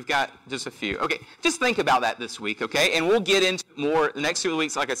 All right, we've got just a few. Okay, just think about that this week, okay? And we'll get into more. The next 2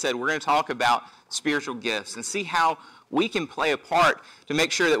 weeks, like I said, we're going to talk about spiritual gifts and see how we can play a part to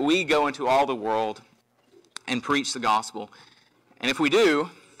make sure that we go into all the world and preach the gospel. And if we do,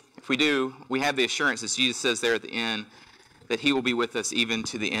 we have the assurance, as Jesus says there at the end, that he will be with us even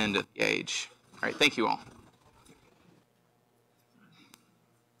to the end of the age. All right, thank you all.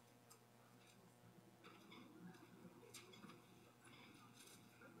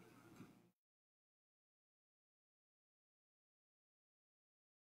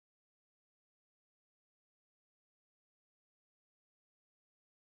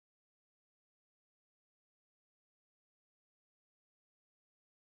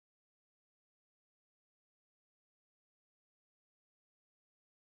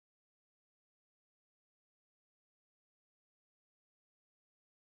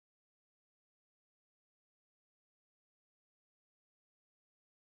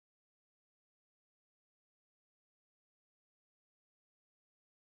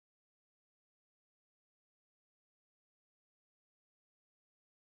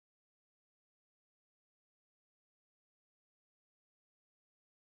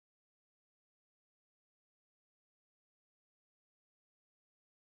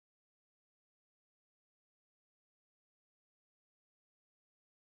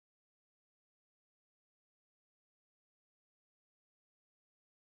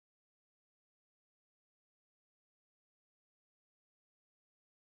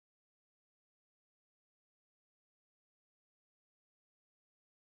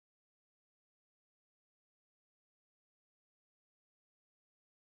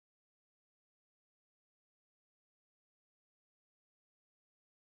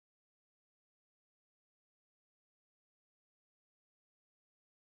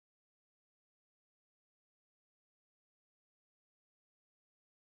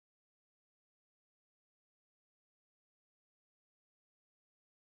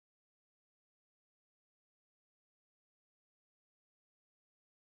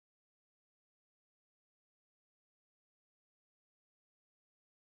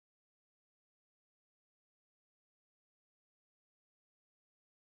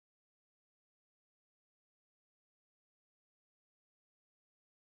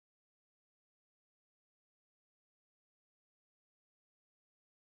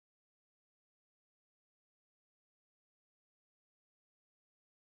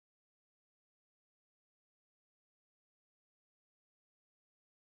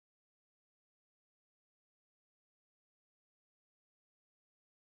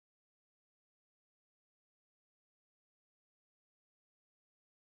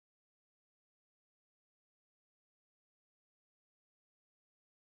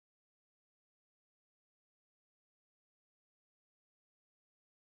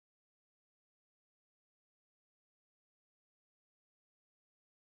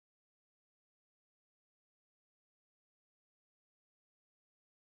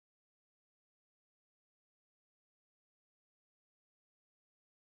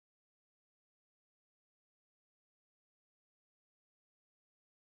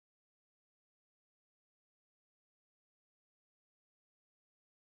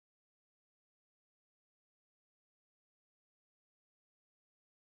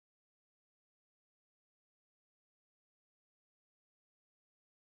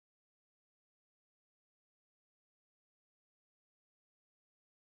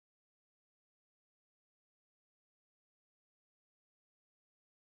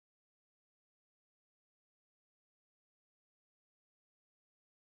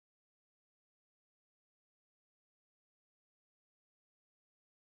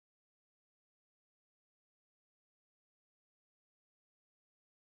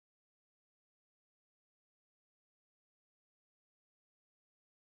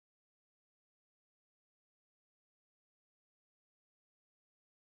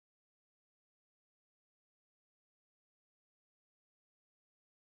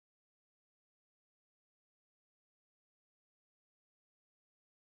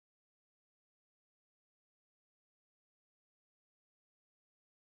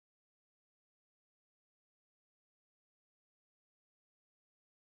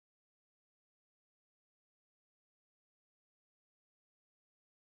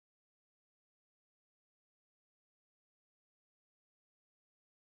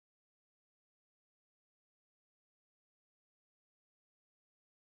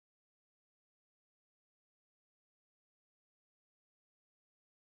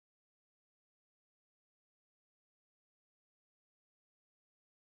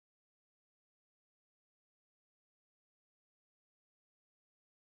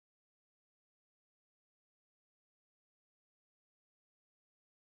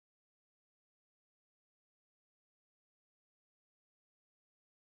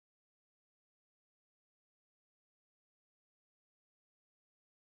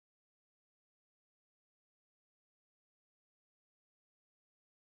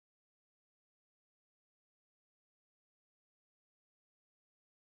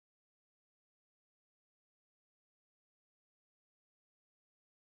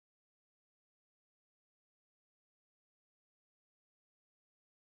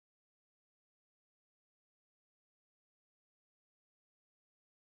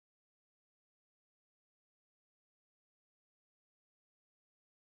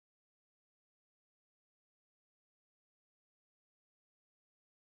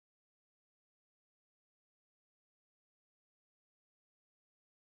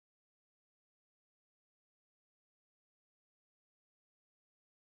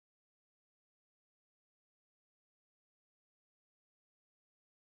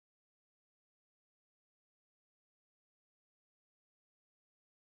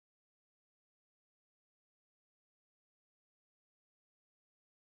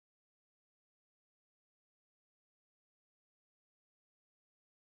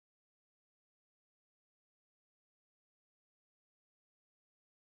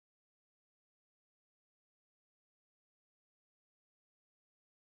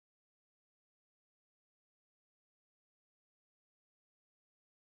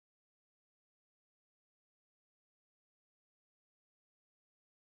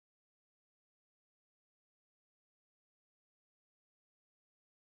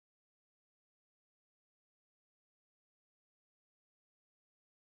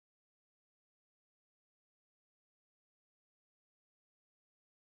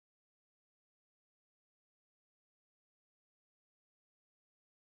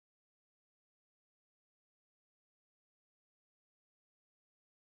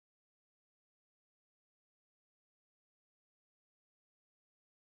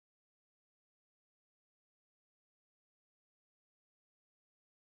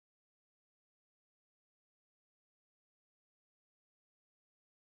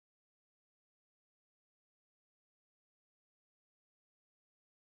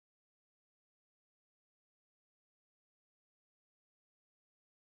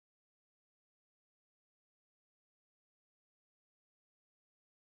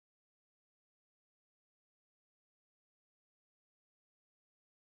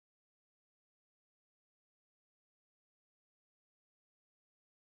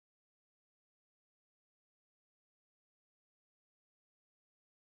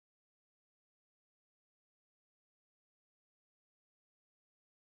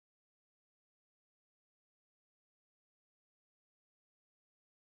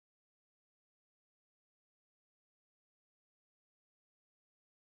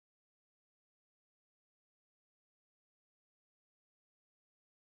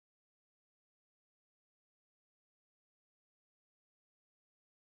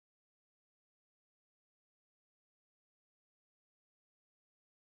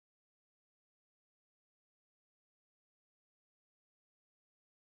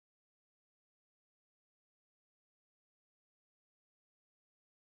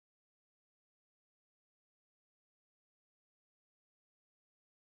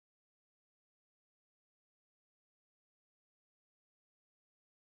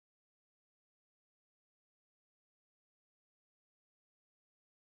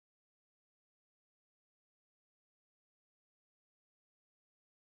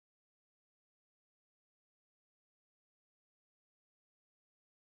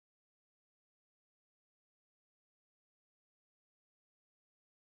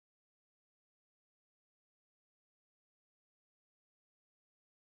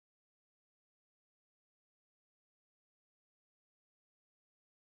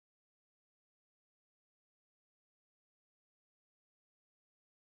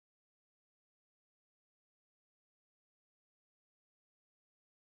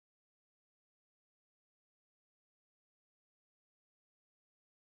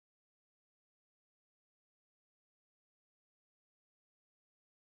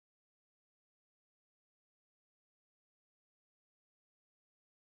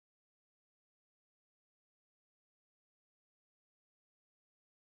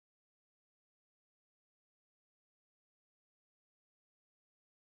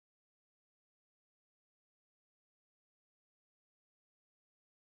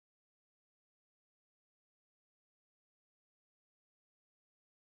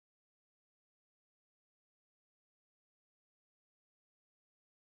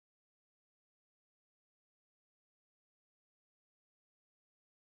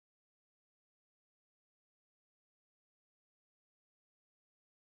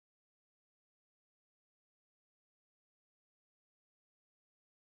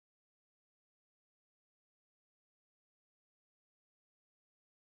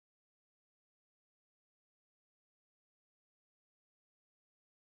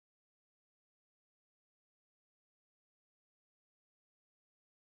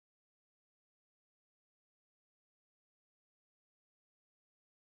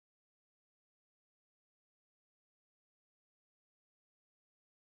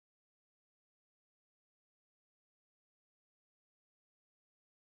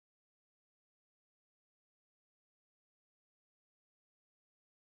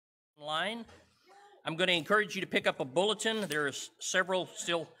 line. I'm going to encourage you to pick up a bulletin. There's several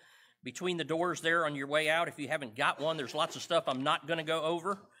still between the doors there on your way out. If you haven't got one, there's lots of stuff I'm not going to go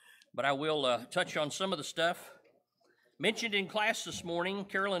over, but I will touch on some of the stuff. Mentioned in class this morning,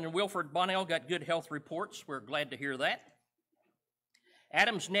 Carolyn and Wilford Bonnell got good health reports. We're glad to hear that.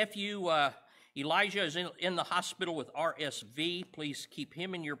 Adam's nephew, Elijah, is in the hospital with RSV. Please keep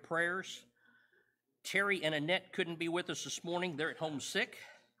him in your prayers. Terry and Annette couldn't be with us this morning. They're at home sick.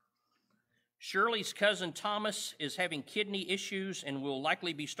 Shirley's cousin Thomas is having kidney issues and will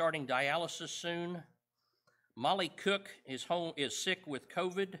likely be starting dialysis soon. Molly Cook is sick with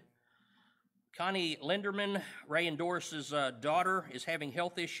COVID. Connie Linderman, Ray and Doris's daughter, is having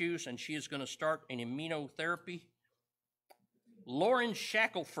health issues and she is going to start an immunotherapy. Lauren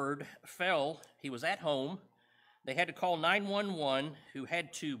Shackelford fell. He was at home. They had to call 911, who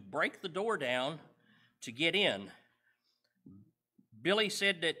had to break the door down to get in. Billy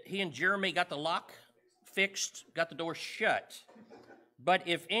said that he and Jeremy got the lock fixed, got the door shut. But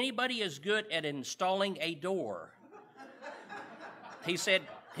if anybody is good at installing a door, he said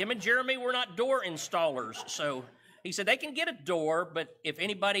him and Jeremy were not door installers. So he said they can get a door, but if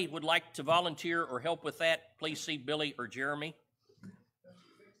anybody would like to volunteer or help with that, please see Billy or Jeremy.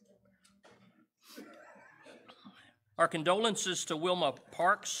 Our condolences to Wilma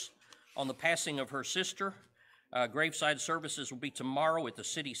Parks on the passing of her sister. Graveside services will be tomorrow at the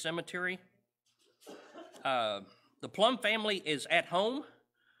city cemetery. The Plum family is at home,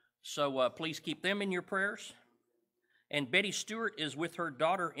 so please keep them in your prayers. And Betty Stewart is with her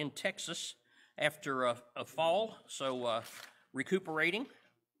daughter in Texas after a fall, so recuperating.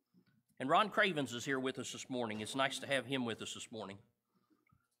 And Ron Cravens is here with us this morning. It's nice to have him with us this morning.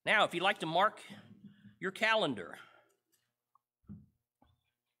 Now, if you'd like to mark your calendar,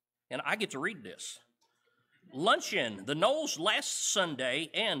 and I get to read this. Luncheon, the Noles last Sunday,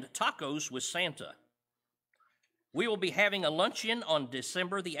 and tacos with Santa. We will be having a luncheon on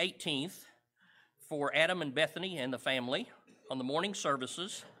December the 18th for Adam and Bethany and the family on the morning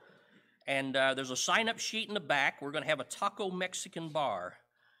services. And there's a sign-up sheet in the back. We're going to have a taco Mexican bar,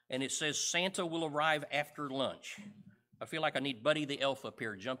 and it says Santa will arrive after lunch. I feel like I need Buddy the Elf up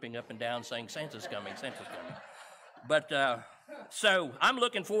here jumping up and down saying, Santa's coming, Santa's coming. But so I'm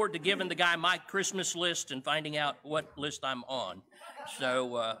looking forward to giving the guy my Christmas list and finding out what list I'm on.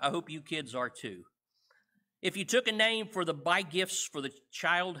 So I hope you kids are too. If you took a name for the Buy Gifts for the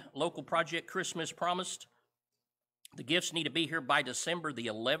Child Local Project Christmas Promised, the gifts need to be here by December the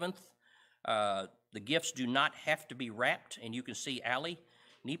 11th. The gifts do not have to be wrapped, and you can see Allie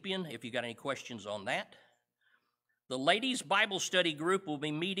Nepian if you got any questions on that. The Ladies Bible Study Group will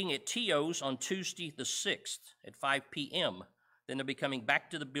be meeting at Tio's on Tuesday the 6th at 5 p.m. Then they'll be coming back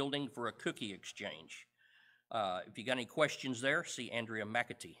to the building for a cookie exchange. If you got any questions there, see Andrea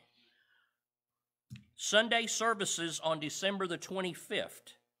McAtee. Sunday services on December the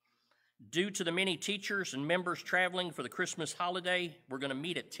 25th. Due to the many teachers and members traveling for the Christmas holiday, we're going to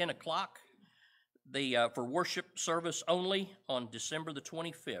meet at 10 o'clock for worship service only on December the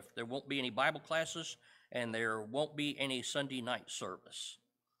 25th. There won't be any Bible classes, and there won't be any Sunday night service.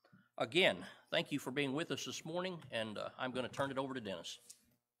 Again, thank you for being with us this morning, and I'm going to turn it over to Dennis.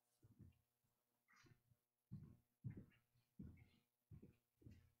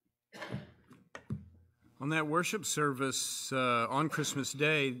 On that worship service on Christmas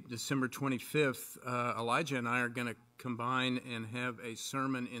Day, December 25th, Elijah and I are going to combine and have a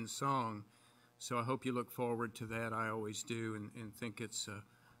sermon in song. So I hope you look forward to that. I always do, and think it's a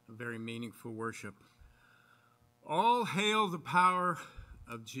very meaningful worship. All hail the power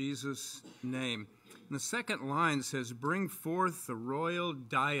of Jesus' name. And the second line says, bring forth the royal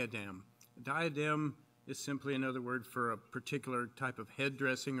diadem. A diadem is simply another word for a particular type of head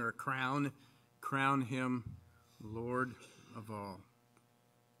dressing or a crown. Crown him Lord of all.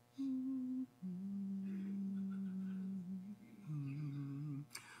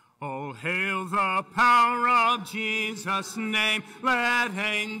 Oh, hail the power of Jesus' name, let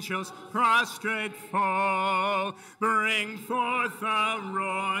angels prostrate fall. Bring forth the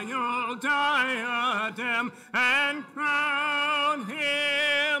royal diadem and crown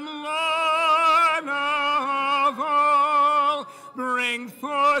him Lord of all. Bring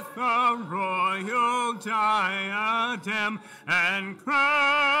forth the royal diadem and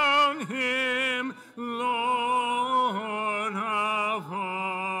crown him Lord of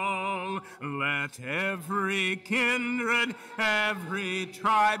all. Let every kindred, every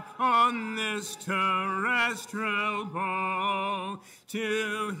tribe on this terrestrial ball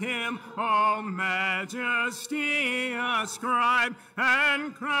to him all majesty ascribe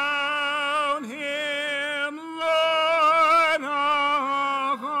and crown him Lord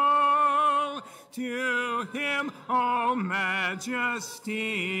of all. all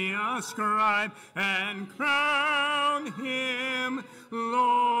majesty ascribe, and crown him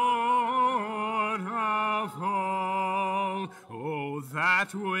Lord of all. Oh,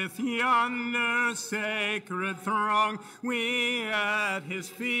 that with yonder sacred throng we at his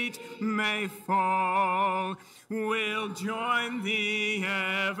feet may fall. We'll join the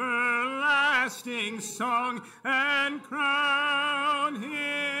everlasting song and crown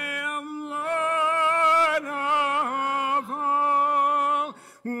him Lord of all.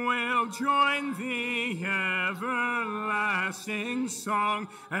 We'll join the everlasting song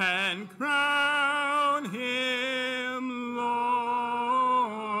and crown him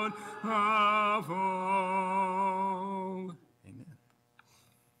Lord of all. Amen.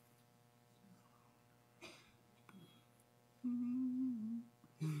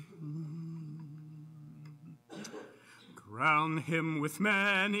 Crown him with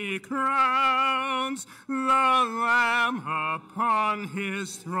many crowns, the Lamb upon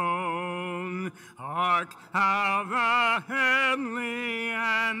his throne. Hark how the heavenly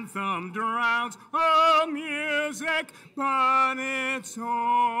anthem drowns all music but its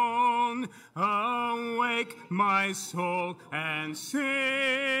own. Awake, my soul, and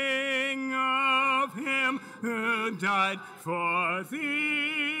sing of him who died for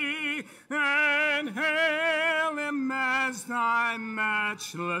thee, and hail him as thy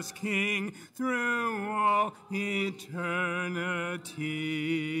matchless King through all eternity.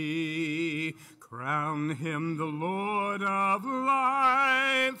 Crown him the Lord of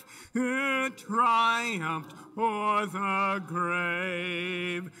life, who triumphed o'er the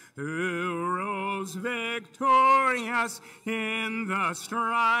grave, who rose victorious in the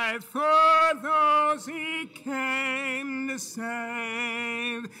strife for those he came to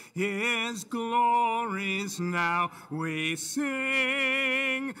save. His glories now we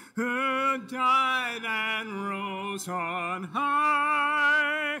sing, who died and rose on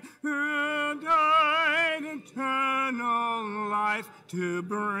high, who died eternal life to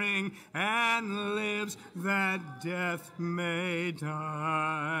bring, and lives that death may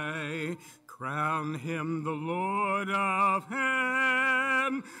die. Crown him the Lord of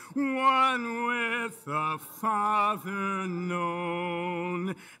heaven, one with the Father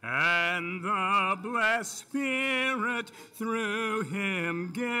known, and the blessed Spirit through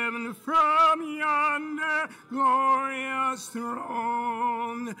him given from yonder glorious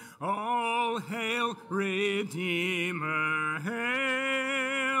throne. All hail, Redeemer,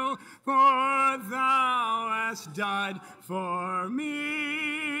 hail, for thou hast died for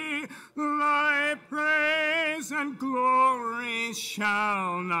me. Thy praise and glory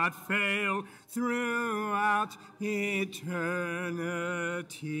shall not fail throughout eternity.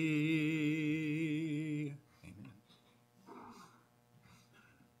 Amen.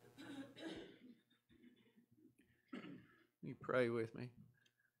 You pray with me.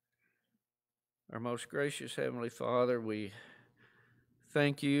 Our most gracious Heavenly Father, we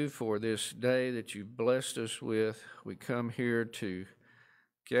thank you for this day that you blessed us with. We come here to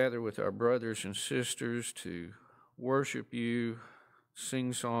gather with our brothers and sisters to worship you,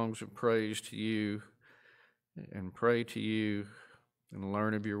 sing songs of praise to you, and pray to you and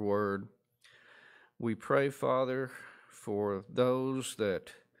learn of your word. We pray, Father, for those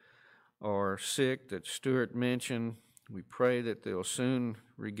that are sick that Stuart mentioned. We pray that they'll soon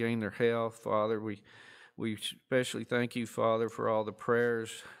regain their health. Father, we especially thank you, Father, for all the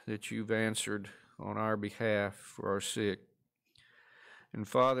prayers that you've answered on our behalf for our sick. And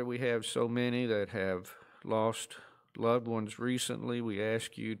Father, we have so many that have lost loved ones recently. We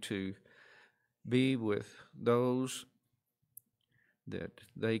ask you to be with those that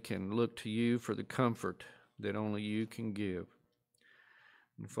they can look to you for the comfort that only you can give.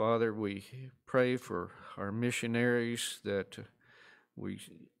 And Father, we pray for our missionaries that we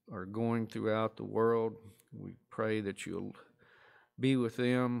are going throughout the world. We pray that you'll be with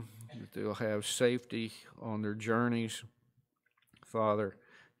them, that they'll have safety on their journeys, Father,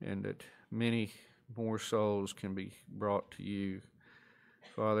 and that many more souls can be brought to you.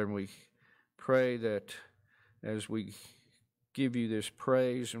 Father, we pray that as we give you this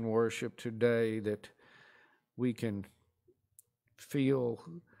praise and worship today, that we can feel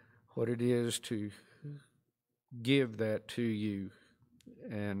what it is to give that to you,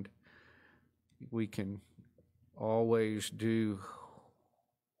 and we can always do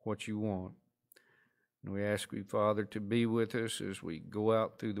what you want. And we ask you, Father, to be with us as we go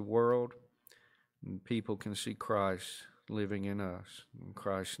out through the world and people can see Christ living in us. In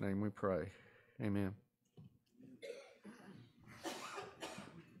Christ's name we pray. Amen.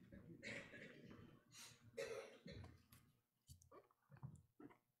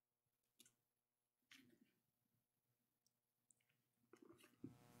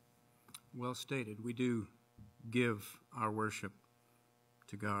 well stated. We do give our worship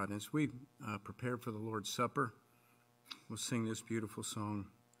to God. As we prepare for the Lord's Supper, we'll sing this beautiful song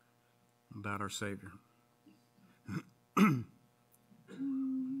about our Savior.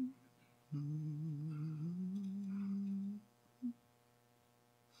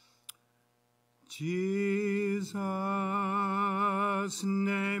 Jesus,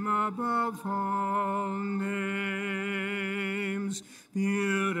 name above all names,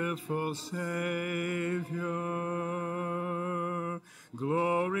 beautiful Savior,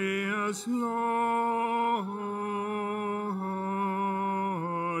 glorious Lord,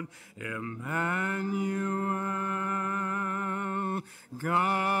 Emmanuel,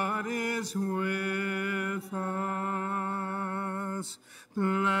 God is with us,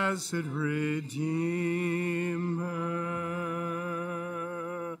 blessed Redeemer,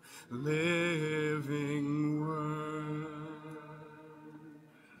 living Word.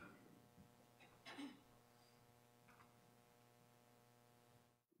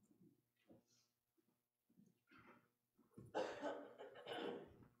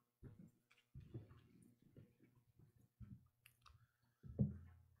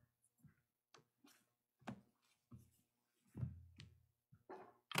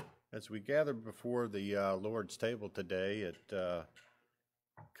 As we gather before the Lord's table today, it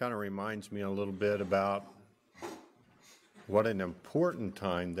kind of reminds me a little bit about what an important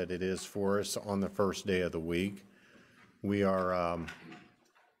time that it is for us on the first day of the week. We are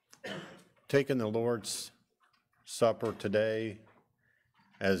taking the Lord's Supper today,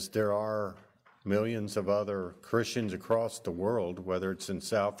 as there are millions of other Christians across the world, whether it's in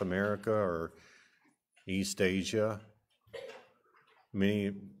South America or East Asia,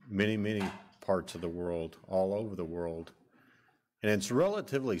 many parts of the world, all over the world. And it's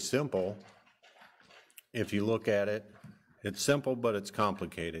relatively simple. If you look at it, it's simple, but it's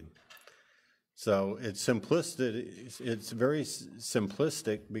complicated. So it's simplistic. It's very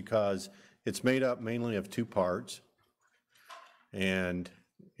simplistic because it's made up mainly of two parts. And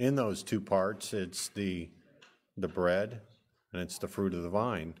in those two parts, it's the bread and it's the fruit of the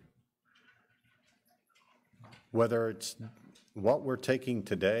vine. Whether it's what we're taking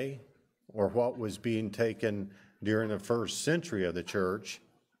today or what was being taken during the first century of the church,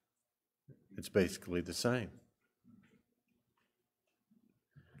 it's basically the same.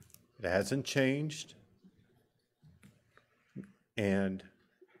 It hasn't changed, and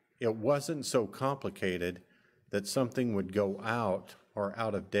it wasn't so complicated that something would go out or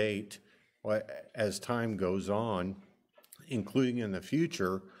out of date as time goes on, including in the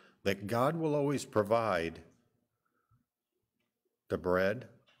future, that God will always provide the bread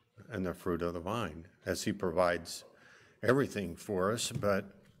and the fruit of the vine, as he provides everything for us.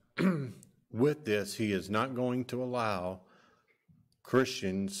 But with this, he is not going to allow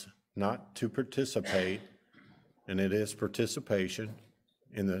Christians not to participate, and it is participation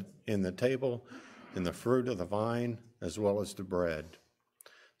in the table, in the fruit of the vine, as well as the bread.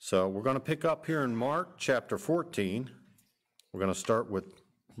 So we're going to pick up here in Mark chapter 14. We're going to start with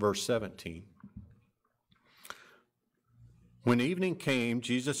verse 17. When evening came,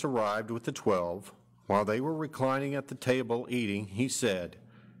 Jesus arrived with the 12. While they were reclining at the table eating, he said,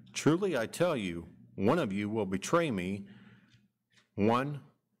 "Truly I tell you, one of you will betray me, one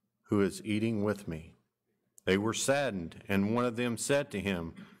who is eating with me." They were saddened, and one of them said to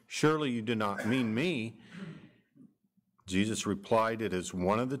him, "Surely you do not mean me?" Jesus replied, "It is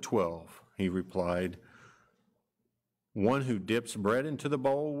one of the 12." He replied, "One who dips bread into the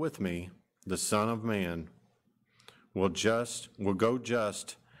bowl with me, the Son of Man, will go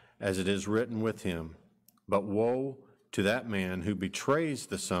just as it is written with him. But woe to that man who betrays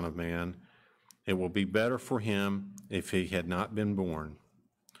the Son of Man. It will be better for him if he had not been born."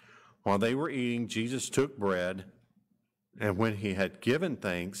 While they were eating, Jesus took bread, and when he had given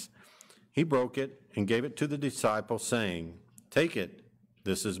thanks, he broke it and gave it to the disciples, saying, "Take it,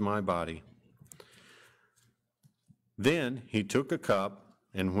 this is my body." Then he took a cup,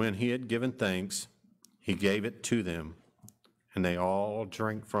 and when he had given thanks, he gave it to them, and they all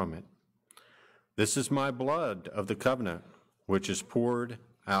drank from it. "This is my blood of the covenant, which is poured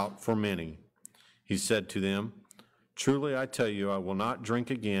out for many." He said to them, "Truly I tell you, I will not drink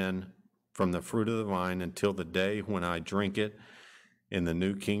again from the fruit of the vine until the day when I drink it in the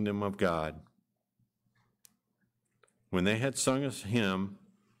new kingdom of God." When they had sung a hymn,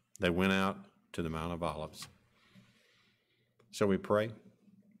 they went out to the Mount of Olives. Shall we pray?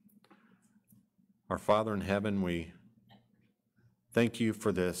 Our Father in heaven, we thank you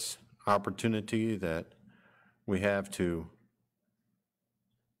for this opportunity that we have to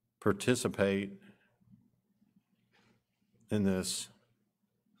participate in this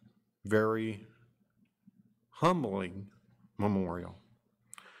very humbling memorial.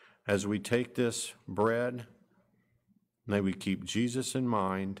 As we take this bread, may we keep Jesus in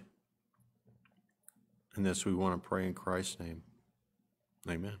mind. And this we want to pray in Christ's name.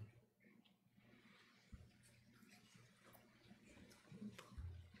 Amen.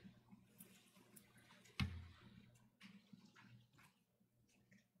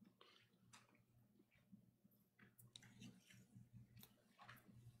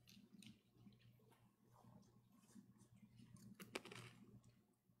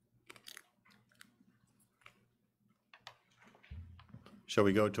 Shall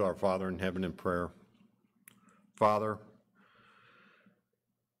we go to our Father in heaven in prayer? Father,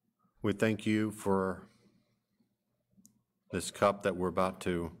 we thank you for this cup that we're about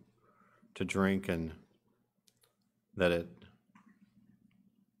to drink, and that it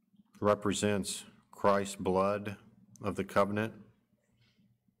represents Christ's blood of the covenant,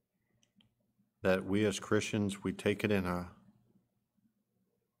 that we as Christians, we take it in a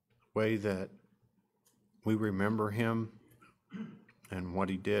way that we remember him and what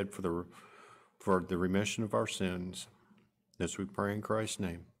he did for the remission of our sins. This we pray in Christ's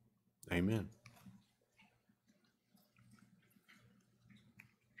name. Amen.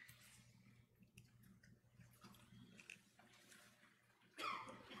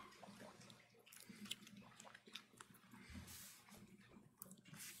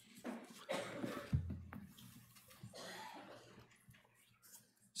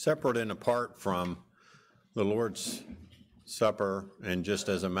 Separate and apart from the Lord's Supper, and just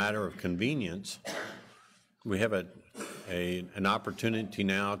as a matter of convenience, we have an opportunity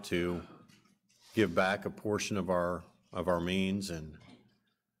now to give back a portion of our means. And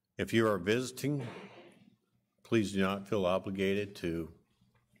if you are visiting, please do not feel obligated to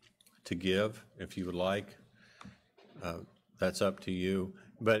give. If you would like, that's up to you.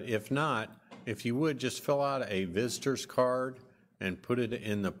 But if not, if you would just fill out a visitor's card and put it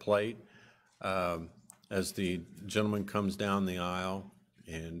in the plate as the gentleman comes down the aisle.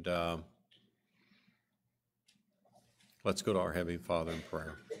 And let's go to our Heavenly Father in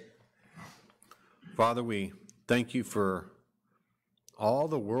prayer. Father, we thank you for all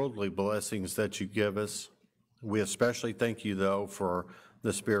the worldly blessings that you give us. We especially thank you, though, for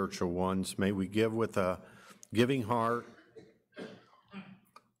the spiritual ones. May we give with a giving heart.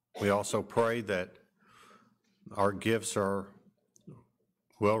 We also pray that our gifts are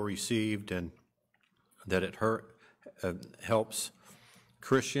well received, and that it helps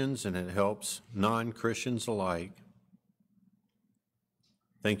Christians and it helps non-Christians alike.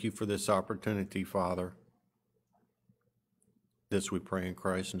 Thank you for this opportunity, Father. This we pray in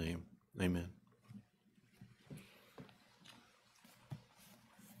Christ's name. Amen.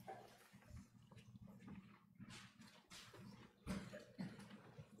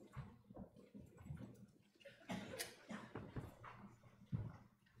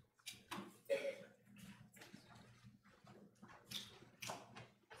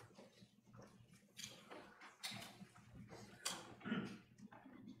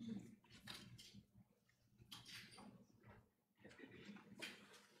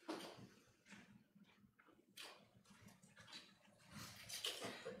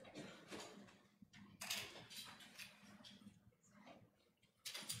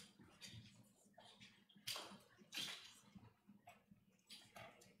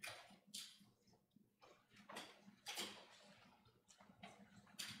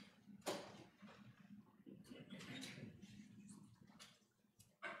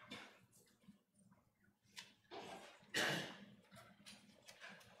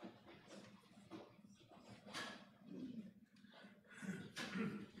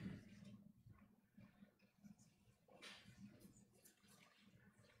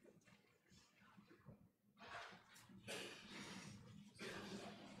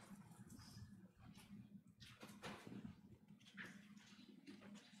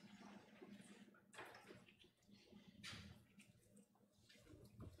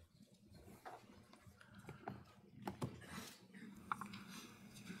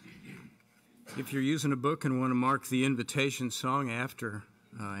 If you're using a book and want to mark the invitation song after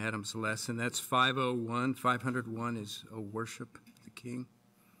Adam's lesson, that's 501. 501 is "O Worship the King."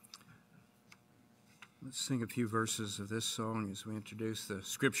 Let's sing a few verses of this song as we introduce the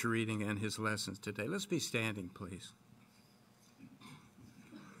scripture reading and his lessons today. Let's be standing, please.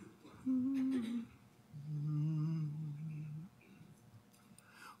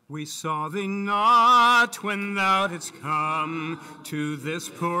 We saw thee not when thou didst come to this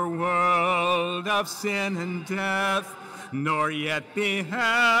poor world of sin and death. nor yet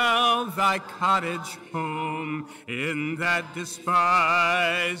beheld thy cottage home in that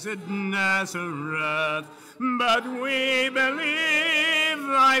despised Nazareth. But we believe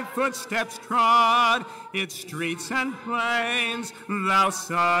thy footsteps trod its streets and plains, thou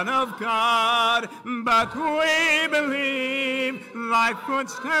Son of God. But we believe thy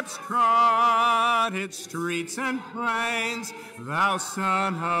footsteps trod its streets and plains, thou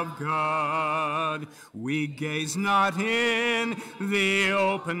Son of God. We gaze not in the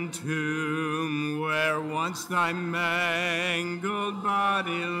open tomb where once thy mangled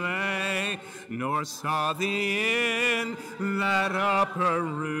body lay, nor saw thee in that upper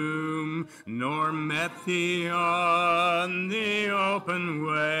room, nor met thee on the open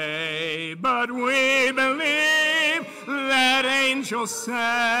way. But we believe that angel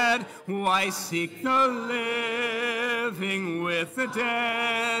said, why seek the living with the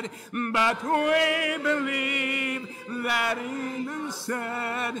dead? But we believe that angel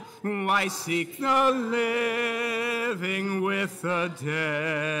said, why seek the living with the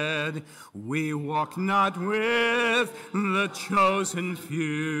dead? We walk not with the chosen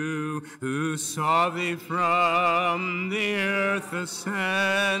few who saw thee from the earth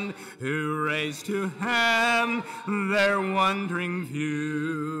ascend, who raised to heaven their wondering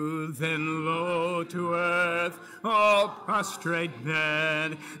view. Then lo, to earth all prostrate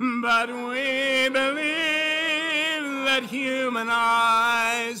bend. But we believe that human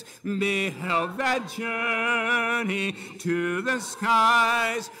eyes beheld that journey to the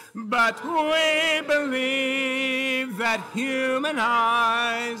skies. But we believe that human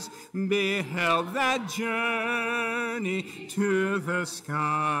eyes beheld that journey to the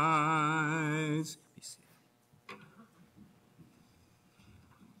skies.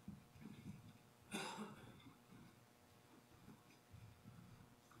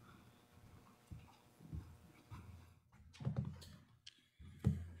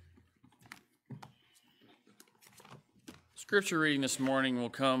 Scripture reading this morning will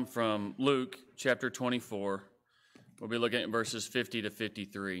come from Luke chapter 24. We'll be looking at verses 50 to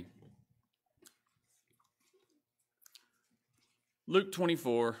 53. Luke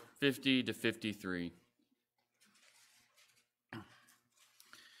 24, 50 to 53.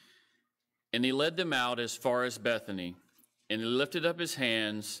 And he led them out as far as Bethany, and he lifted up his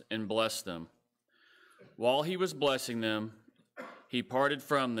hands and blessed them. While he was blessing them, he parted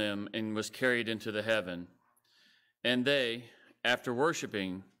from them and was carried into the heaven. And they, after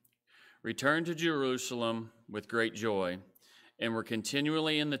worshiping, returned to Jerusalem with great joy, and were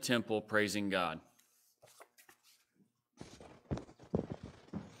continually in the temple praising God.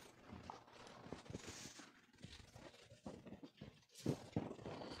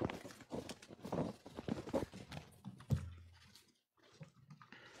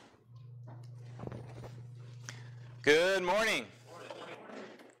 Good morning.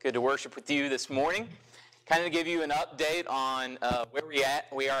 Good to worship with you this morning. Kind of give you an update on where we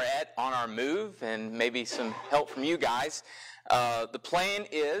are at on our move, and maybe some help from you guys. The plan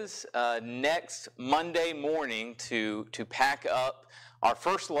is next Monday morning to pack up our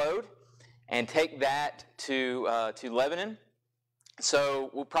first load and take that to Lebanon. So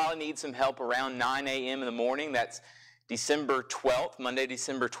we'll probably need some help around 9 a.m. in the morning. That's December 12th, Monday,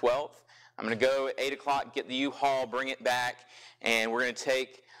 December 12th. I'm going to go at 8 o'clock, get the U-Haul, bring it back, and we're going to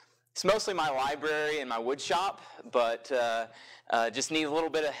take. It's mostly my library and my wood shop, but just need a little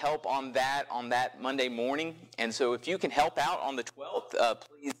bit of help on that Monday morning. And so if you can help out on the 12th,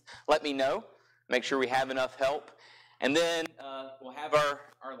 please let me know. Make sure we have enough help. And then we'll have our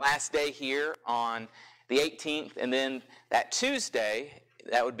last day here on the 18th. And then that Tuesday,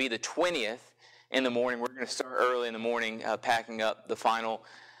 that would be the 20th in the morning. We're going to start early in the morning packing up the final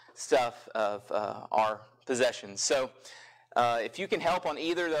stuff of our possessions. So if you can help on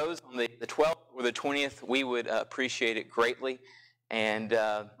either of those, on the 12th or the 20th, we would appreciate it greatly. And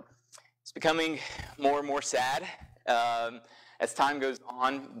it's becoming more and more sad as time goes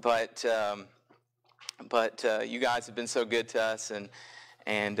on, but you guys have been so good to us,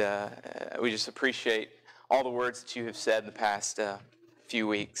 and we just appreciate all the words that you have said in the past few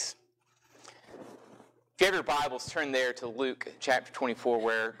weeks. If you have your Bibles, turn there to Luke chapter 24,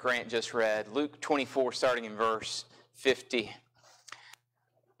 where Grant just read. Luke 24, starting in verse 50.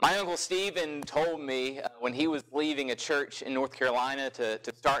 My Uncle Stephen told me when he was leaving a church in North Carolina to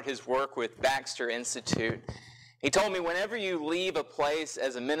start his work with Baxter Institute, he told me whenever you leave a place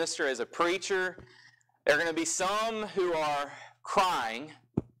as a minister, as a preacher, there are going to be some who are crying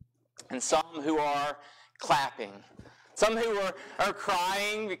and some who are clapping. Some who are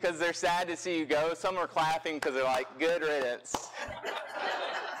crying because they're sad to see you go. Some are clapping because they're like, good riddance.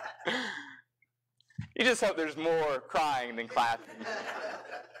 You just hope there's more crying than clapping.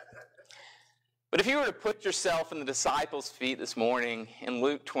 But if you were to put yourself in the disciples' feet this morning in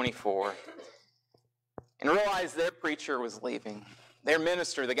Luke 24 and realize their preacher was leaving, their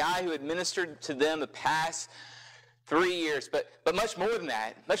minister, the guy who had ministered to them the past 3 years, but much more than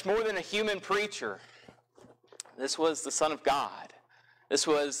that, much more than a human preacher, this was the Son of God. This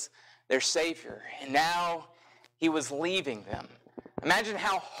was their Savior. And now he was leaving them. Imagine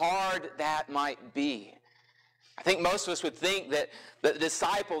how hard that might be. I think most of us would think that the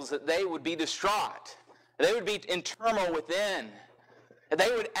disciples, that they would be distraught. They would be in turmoil within. That they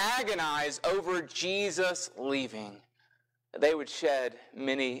would agonize over Jesus leaving. That they would shed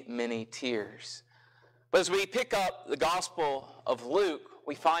many, many tears. But as we pick up the Gospel of Luke,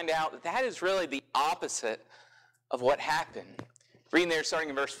 we find out that that is really the opposite of what happened. Reading there, starting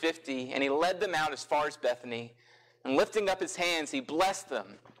in verse 50, and he led them out as far as Bethany, and lifting up his hands, he blessed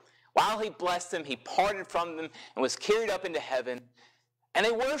them. While he blessed them, he parted from them and was carried up into heaven, and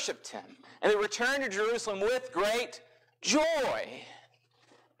they worshipped him. And they returned to Jerusalem with great joy.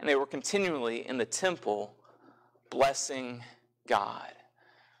 And they were continually in the temple blessing God.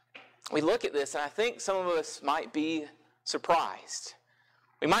 We look at this, and I think some of us might be surprised.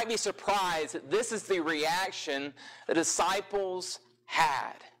 We might be surprised that this is the reaction the disciples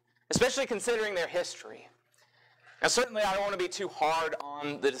had, especially considering their history. Now, certainly I don't want to be too hard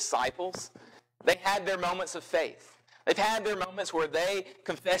on the disciples. They had their moments of faith. They've had their moments where they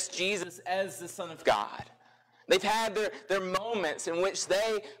confessed Jesus as the Son of God. They've had their moments in which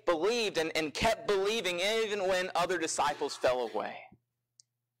they believed and kept believing even when other disciples fell away.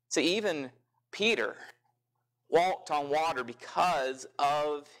 See, even Peter walked on water because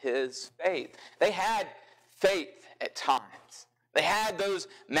of his faith. They had faith at times. They had those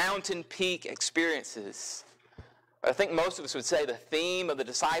mountain peak experiences. I think most of us would say the theme of the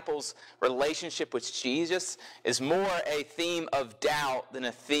disciples' relationship with Jesus is more a theme of doubt than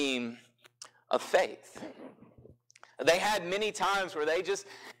a theme of faith. They had many times where they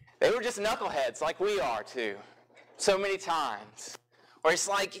were just knuckleheads like we are too. So many times. Where it's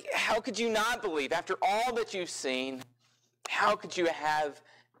like, how could you not believe? After all that you've seen, how could you have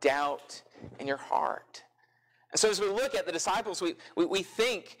doubt in your heart? And so as we look at the disciples, we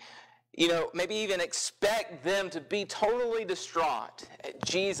think, maybe even expect them to be totally distraught at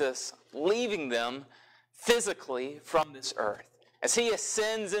Jesus leaving them physically from this earth as he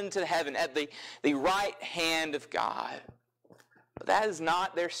ascends into heaven at the right hand of God. But that is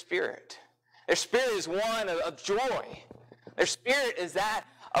not their spirit. Their spirit is one of joy. Their spirit is that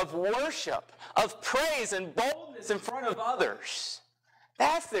of worship, of praise and boldness in front of others.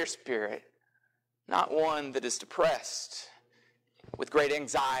 That's their spirit, not one that is depressed with great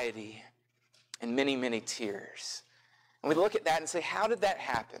anxiety and many, many tears. And we look at that and say, how did that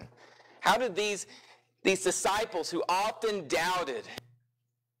happen? How did these disciples who often doubted,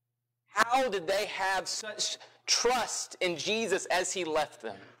 how did they have such trust in Jesus as he left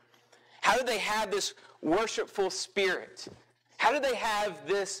them? How did they have this worshipful spirit? How did they have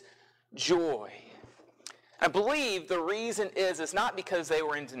this joy? I believe the reason is not because they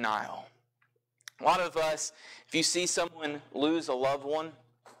were in denial. A lot of us, if you see someone lose a loved one,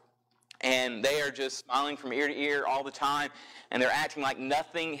 and they are just smiling from ear to ear all the time, and they're acting like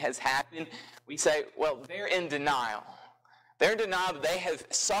nothing has happened, we say, well, they're in denial. They're in denial that they have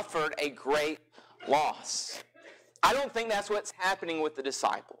suffered a great loss. I don't think that's what's happening with the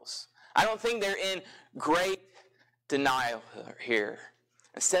disciples. I don't think they're in great denial here.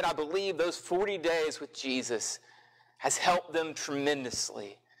 Instead, I believe those 40 days with Jesus has helped them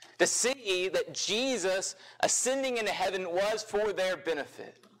tremendously to see that Jesus ascending into heaven was for their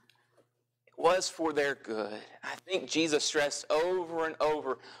benefit. It was for their good. I think Jesus stressed over and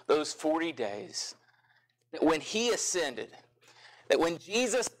over those 40 days that when he ascended, that when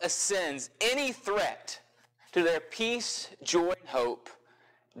Jesus ascends, any threat to their peace, joy, and hope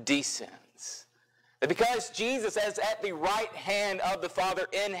descends. That because Jesus is at the right hand of the Father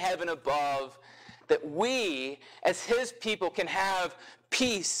in heaven above, that we as his people can have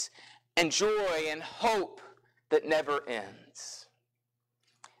peace and joy and hope that never ends.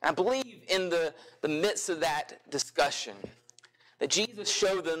 I believe in the midst of that discussion that Jesus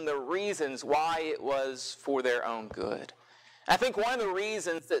showed them the reasons why it was for their own good. I think one of the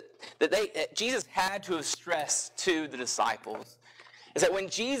reasons that Jesus had to have stressed to the disciples is that when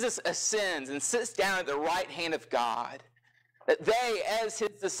Jesus ascends and sits down at the right hand of God, that they, as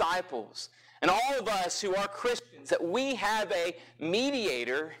his disciples, and all of us who are Christians, that we have a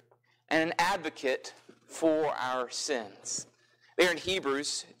mediator and an advocate for our sins. There in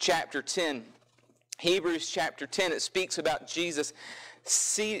Hebrews chapter 10, Hebrews chapter 10, it speaks about Jesus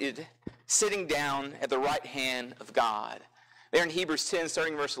sitting down at the right hand of God. There in Hebrews 10,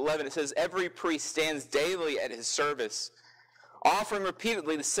 starting in verse 11, it says, "Every priest stands daily at his service, offering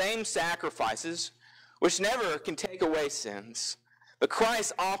repeatedly the same sacrifices, which never can take away sins. But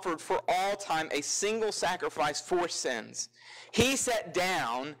Christ offered for all time a single sacrifice for sins. He sat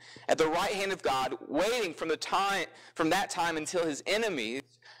down at the right hand of God, waiting from that time until his enemies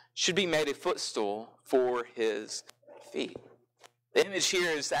should be made a footstool for his feet." The image here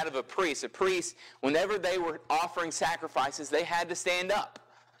is that of a priest. A priest, whenever they were offering sacrifices, they had to stand up.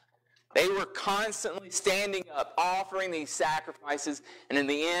 They were constantly standing up, offering these sacrifices, and in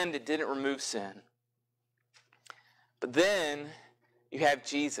the end, it didn't remove sin. But then you have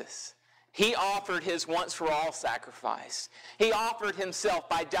Jesus. He offered his once-for-all sacrifice. He offered himself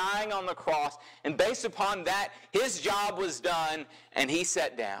by dying on the cross, and based upon that, his job was done, and he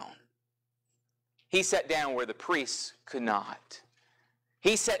sat down. He sat down where the priests could not.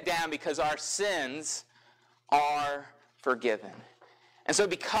 He sat down because our sins are forgiven. And so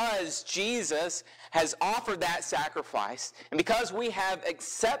because Jesus has offered that sacrifice, and because we have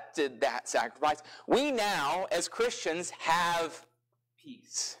accepted that sacrifice, we now, as Christians, have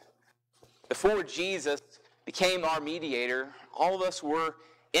peace. Before Jesus became our mediator, all of us were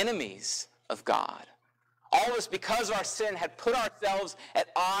enemies of God. All of us, because of our sin, had put ourselves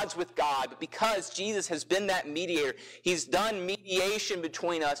at odds with God. But because Jesus has been that mediator, he's done mediation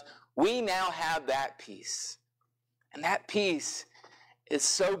between us, we now have that peace. And that peace is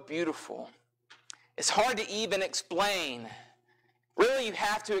so beautiful. It's hard to even explain. Really, you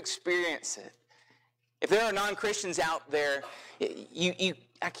have to experience it. If there are non-Christians out there,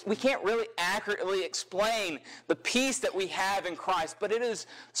 we can't really accurately explain the peace that we have in Christ, but it is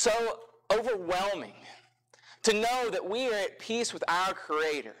so overwhelming to know that we are at peace with our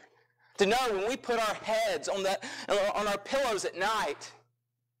Creator. To know when we put our heads on our pillows at night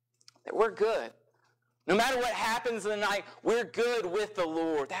that we're good. No matter what happens in the night, we're good with the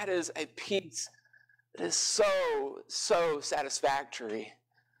Lord. That is a peace that is so, so satisfactory.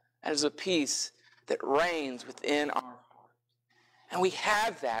 That is a peace that reigns within our heart. And we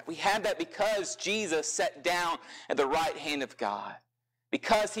have that. We have that because Jesus sat down at the right hand of God.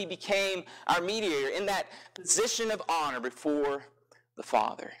 Because he became our mediator in that position of honor before the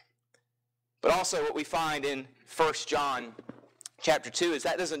Father. But also what we find in 1 John chapter 2 is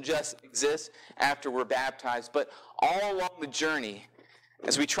that doesn't just exist after we're baptized, but all along the journey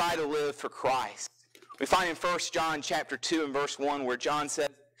as we try to live for Christ. We find in 1 John chapter 2 and verse 1 where John says,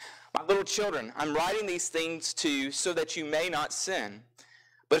 "My little children, I'm writing these things to you so that you may not sin.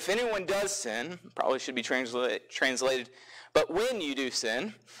 But if anyone does sin," probably should be translated, "but when you do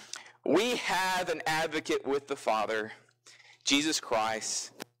sin, we have an advocate with the Father, Jesus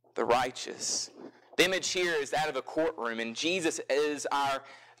Christ, the righteous." The image here is that of a courtroom, and Jesus is our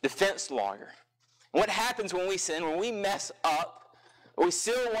defense lawyer. And what happens when we sin, when we mess up, but we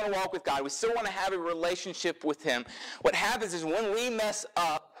still want to walk with God, we still want to have a relationship with him, what happens is when we mess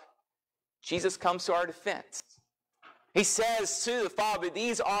up, Jesus comes to our defense. He says to the Father,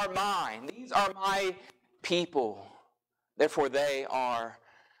 "These are mine. These are my people. Therefore, they are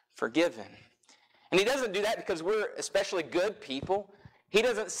forgiven." And he doesn't do that because we're especially good people. He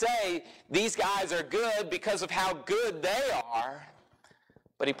doesn't say these guys are good because of how good they are.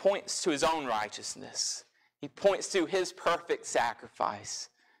 But he points to his own righteousness. He points to his perfect sacrifice.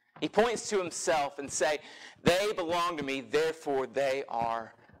 He points to himself and say, "They belong to me, therefore they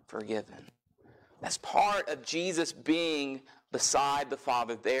are forgiven." That's part of Jesus being beside the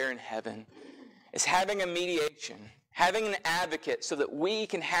Father there in heaven, is having a mediation, having an advocate so that we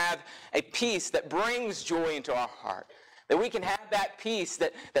can have a peace that brings joy into our heart, that we can have that peace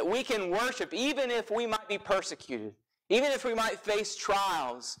that we can worship even if we might be persecuted, even if we might face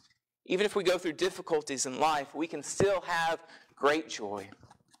trials, even if we go through difficulties in life, we can still have great joy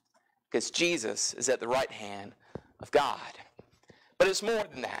because Jesus is at the right hand of God. But it's more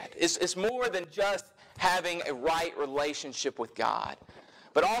than that. It's more than just having a right relationship with God.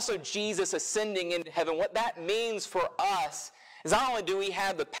 But also Jesus ascending into heaven. What that means for us is not only do we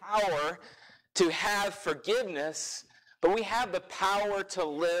have the power to have forgiveness, but we have the power to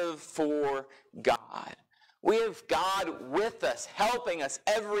live for God. We have God with us, helping us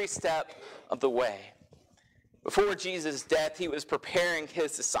every step of the way. Before Jesus' death, he was preparing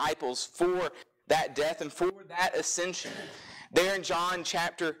his disciples for that death and for that ascension. There in John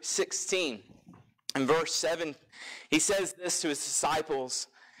chapter 16, in verse 7, he says this to his disciples,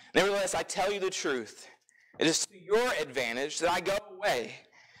 "Nevertheless, I tell you the truth. It is to your advantage that I go away.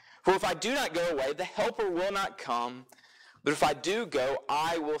 For if I do not go away, the Helper will not come. But if I do go,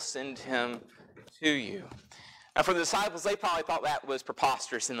 I will send him to you. Now, for the disciples, they probably thought that was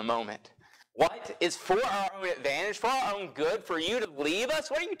preposterous in the moment. What is for our own advantage, for our own good, for you to leave us?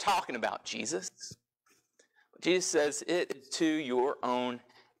 What are you talking about, Jesus? Jesus says it is to your own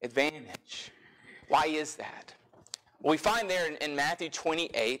advantage. Why is that? Well, we find there in Matthew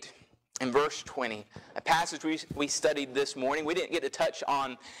 28, in verse 20, a passage we studied this morning. We didn't get to touch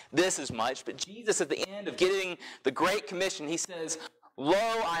on this as much, but Jesus at the end of getting the Great Commission, he says, "Lo,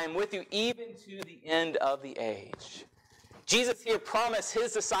 I am with you even to the end of the age." Jesus here promised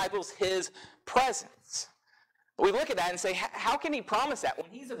his disciples his presence. But we look at that and say, how can he promise that? When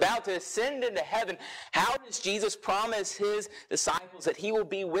he's about to ascend into heaven, how does Jesus promise his disciples that he will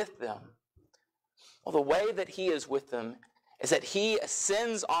be with them? Well, the way that he is with them is that he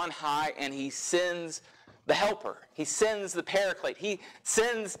ascends on high and he sends the helper. He sends the paraclete. He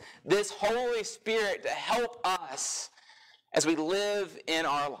sends this Holy Spirit to help us as we live in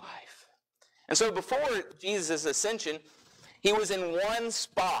our life. And so before Jesus' ascension, he was in one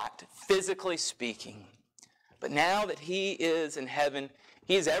spot, physically speaking. But now that he is in heaven,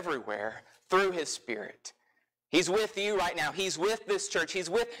 he is everywhere through his Spirit. He's with you right now. He's with this church. He's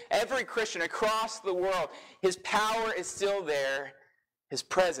with every Christian across the world. His power is still there. His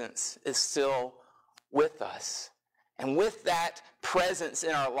presence is still with us. And with that presence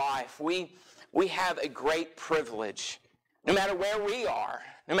in our life, we have a great privilege. No matter where we are,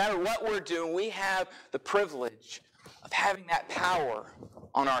 no matter what we're doing, we have the privilege of having that power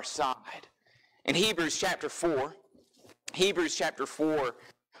on our side. In Hebrews chapter 4,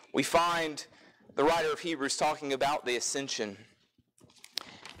 we find the writer of Hebrews talking about the ascension.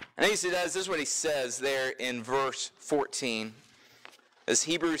 And he says, this is what he says there in verse 14. As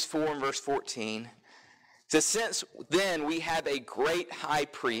Hebrews 4 and verse 14. It says, "Since then we have a great high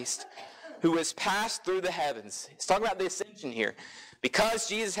priest who has passed through the heavens." He's talking about the ascension here. "Because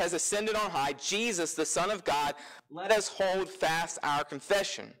Jesus has ascended on high, Jesus, the Son of God, let us hold fast our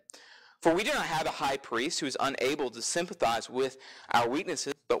confession. For we do not have a high priest who is unable to sympathize with our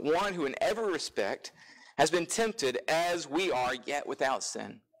weaknesses, but one who in every respect has been tempted as we are, yet without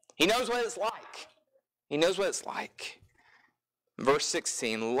sin." He knows what it's like. He knows what it's like. Verse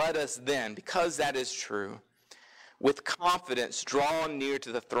 16, "Let us then, because that is true, with confidence draw near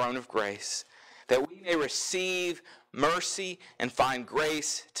to the throne of grace, that we may receive mercy and find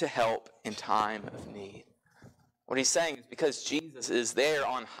grace to help in time of need." What he's saying is because Jesus is there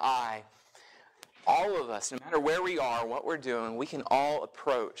on high, all of us, no matter where we are, what we're doing, we can all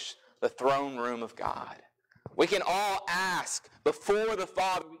approach the throne room of God. We can all ask before the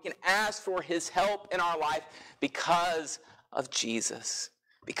Father. We can ask for his help in our life because of Jesus.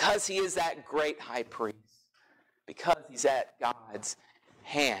 Because he is that great high priest. Because he's at God's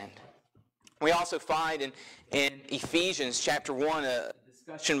hand. We also find in Ephesians chapter 1 a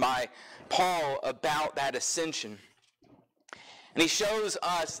discussion by Paul about that ascension. And he shows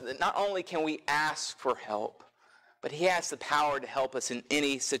us that not only can we ask for help, but he has the power to help us in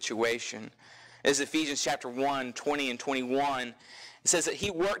any situation. As Ephesians chapter 1, 20 and 21, it says that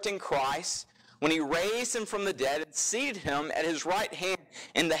he worked in Christ when he raised him from the dead and seated him at his right hand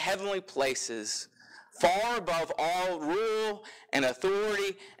in the heavenly places, far above all rule and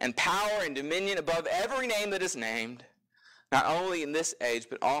authority and power and dominion, above every name that is named, not only in this age,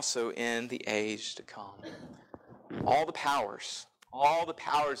 but also in the age to come. All the powers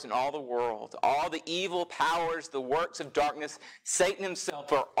in all the world, all the evil powers, the works of darkness, Satan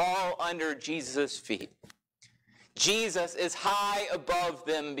himself are all under Jesus' feet. Jesus is high above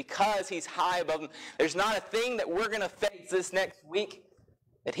them. Because he's high above them, there's not a thing that we're going to face this next week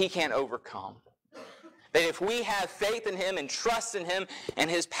that he can't overcome. That if we have faith in him and trust in him and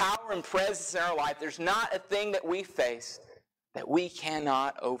his power and presence in our life, there's not a thing that we face that we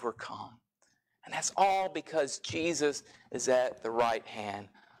cannot overcome. And that's all because Jesus is at the right hand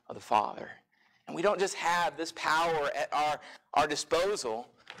of the Father. And we don't just have this power at our disposal,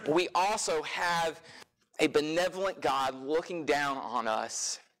 but we also have a benevolent God looking down on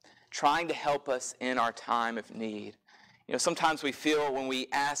us, trying to help us in our time of need. You know, sometimes we feel when we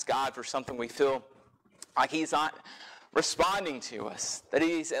ask God for something, we feel like he's not responding to us, that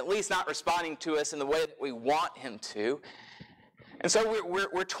he's at least not responding to us in the way that we want him to. And so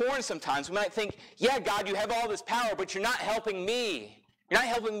we're torn sometimes. We might think, yeah, God, you have all this power, but you're not helping me. You're not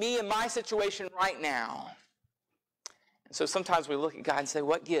helping me in my situation right now. And so sometimes we look at God and say,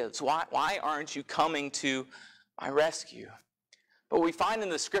 what gives? Why aren't you coming to my rescue? But what we find in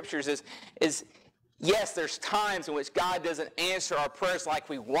the scriptures is yes, there's times in which God doesn't answer our prayers like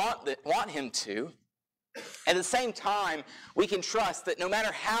we want him to. At the same time, we can trust that no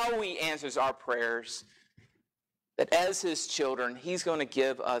matter how he answers our prayers, that as his children, he's going to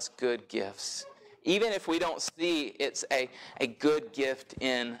give us good gifts. Even if we don't see it's a good gift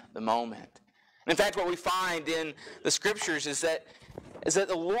in the moment. In fact, what we find in the scriptures is that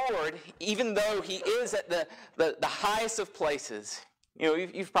the Lord, even though he is at the highest of places, you know,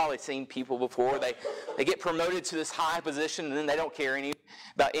 you've probably seen people before, they get promoted to this high position and then they don't care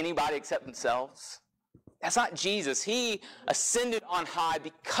about anybody except themselves. That's not Jesus. He ascended on high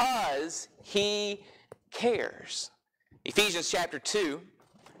because he cares. Ephesians chapter 2,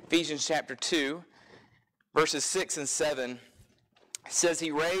 verses 6 and 7, says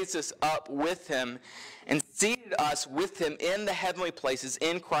he raised us up with him and seated us with him in the heavenly places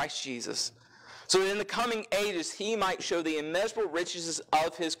in Christ Jesus, so that in the coming ages he might show the immeasurable riches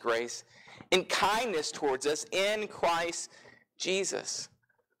of his grace and kindness towards us in Christ Jesus.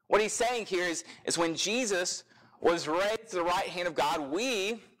 What he's saying here is when Jesus was raised to the right hand of God,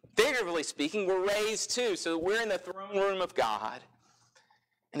 we, figuratively speaking, were raised too. So we're in the throne room of God.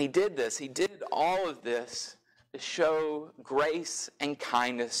 And he did this. He did all of this to show grace and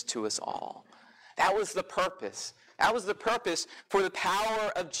kindness to us all. That was the purpose. That was the purpose for the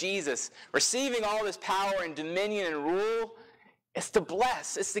power of Jesus. Receiving all this power and dominion and rule is to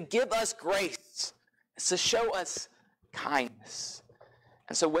bless. It's to give us grace. It's to show us kindness.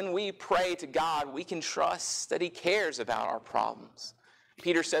 And so when we pray to God, we can trust that he cares about our problems.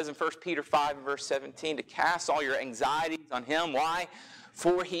 Peter says in 1 Peter 5 verse 17 to cast all your anxieties on him. Why?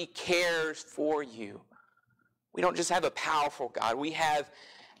 For he cares for you. We don't just have a powerful God. We have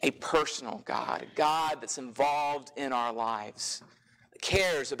a personal God, a God that's involved in our lives, that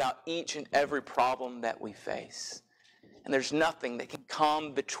cares about each and every problem that we face. And there's nothing that can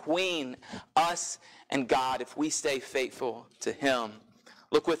come between us and God if we stay faithful to him.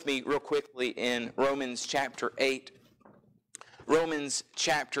 Look with me real quickly in Romans chapter 8. Romans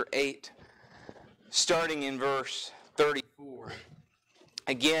chapter 8, starting in verse 34.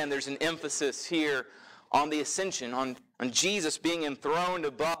 Again, there's an emphasis here on the ascension, on Jesus being enthroned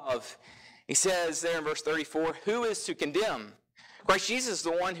above. He says there in verse 34, who is to condemn? Christ Jesus is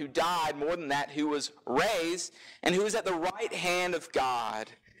the one who died, more than that, who was raised, and who is at the right hand of God,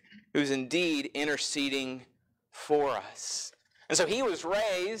 who is indeed interceding for us. And so he was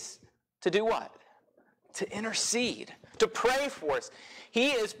raised to do what? To intercede, to pray for us. He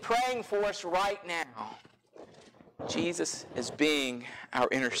is praying for us right now. Jesus is being our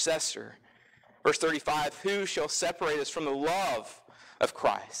intercessor. Verse 35, who shall separate us from the love of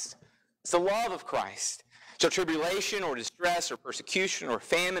Christ? It's the love of Christ. Shall tribulation or distress or persecution or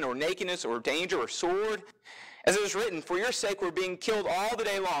famine or nakedness or danger or sword? As it is written, for your sake we're being killed all the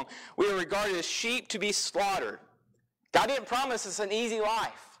day long. We are regarded as sheep to be slaughtered. God didn't promise us an easy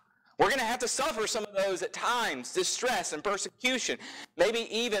life. We're going to have to suffer some of those at times, distress and persecution, maybe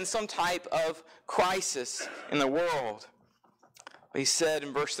even some type of crisis in the world. He said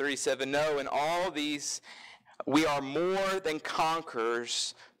in verse 37, no, in all these we are more than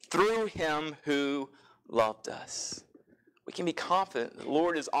conquerors through him who loved us. We can be confident that the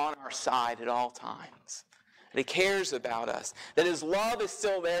Lord is on our side at all times, that he cares about us, that his love is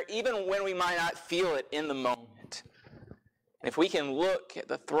still there even when we might not feel it in the moment. And if we can look at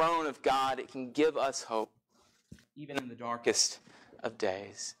the throne of God, it can give us hope, even in the darkest of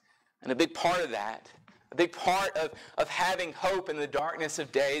days. And a big part of that, a big part of having hope in the darkness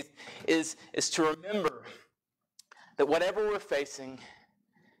of days is to remember that whatever we're facing,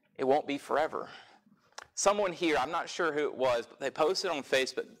 it won't be forever. Someone here, I'm not sure who it was, but they posted on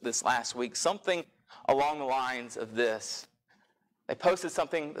Facebook this last week something along the lines of this. They posted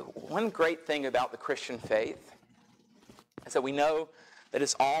something, one great thing about the Christian faith is that we know that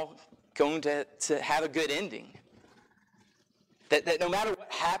it's all going to have a good ending. That no matter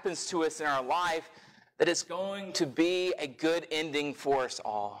what happens to us in our life, that it's going to be a good ending for us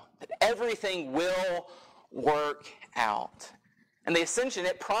all. That everything will work out. And the ascension,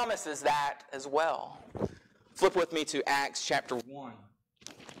 it promises that as well. Flip with me to Acts chapter 1.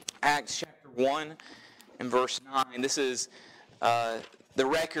 Acts chapter 1 and verse 9. This is the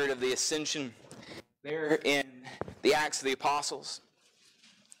record of the ascension there in the Acts of the Apostles.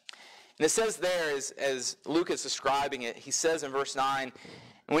 And it says there, as Luke is describing it, he says in verse 9,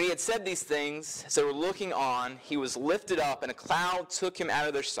 and when he had said these things, as they were looking on, he was lifted up, and a cloud took him out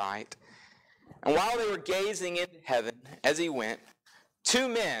of their sight. And while they were gazing into heaven as he went, two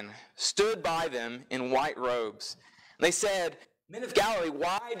men stood by them in white robes. And they said, men of Galilee,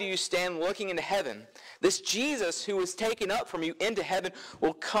 why do you stand looking into heaven? This Jesus who was taken up from you into heaven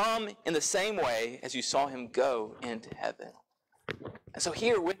will come in the same way as you saw him go into heaven. And so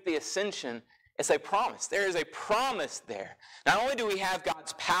here with the ascension, It's a promise. There is a promise there. Not only do we have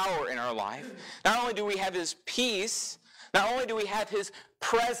God's power in our life, not only do we have His peace, not only do we have His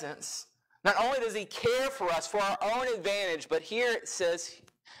presence, not only does He care for us for our own advantage, but here it says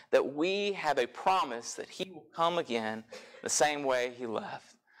that we have a promise that He will come again the same way He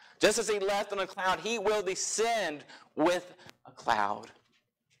left. Just as He left on a cloud, He will descend with a cloud.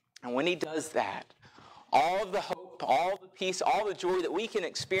 And when He does that, all of the hope, all the peace, all the joy that we can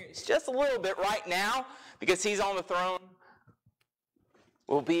experience just a little bit right now, because He's on the throne,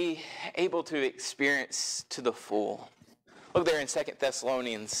 we'll be able to experience to the full. Look there in 2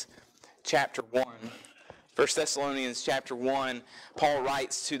 Thessalonians chapter 1. 1 Thessalonians chapter 1, Paul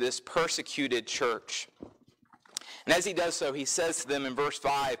writes to this persecuted church. And as he does so, he says to them in verse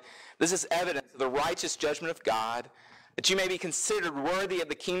 5, "This is evidence of the righteous judgment of God, that you may be considered worthy of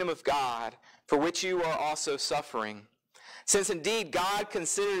the kingdom of God, for which you are also suffering. Since indeed God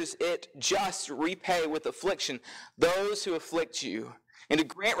considers it just to repay with affliction those who afflict you, and to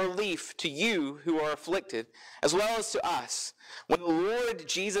grant relief to you who are afflicted, as well as to us, when the Lord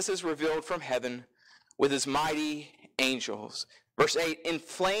Jesus is revealed from heaven with His mighty angels." Verse 8, "In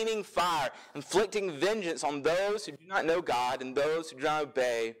flaming fire, inflicting vengeance on those who do not know God and those who do not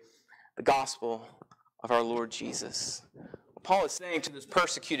obey the gospel of our Lord Jesus." What Paul is saying to this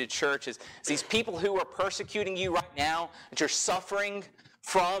persecuted church is these people who are persecuting you right now, that you're suffering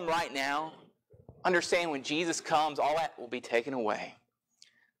from right now, understand when Jesus comes, all that will be taken away.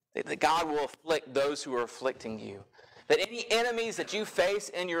 That God will afflict those who are afflicting you. That any enemies that you face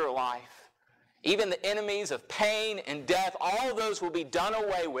in your life, even the enemies of pain and death, all of those will be done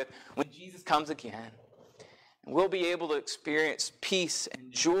away with when Jesus comes again. And we'll be able to experience peace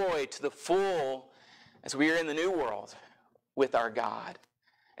and joy to the full as we are in the new world with our God.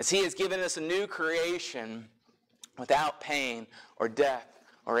 As He has given us a new creation without pain or death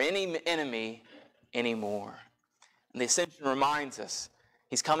or any enemy anymore. And the Ascension reminds us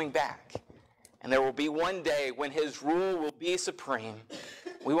He's coming back. And there will be one day when His rule will be supreme.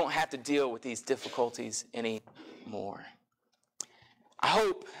 We won't have to deal with these difficulties anymore. I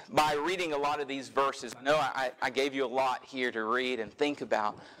hope by reading a lot of these verses, I know I gave you a lot here to read and think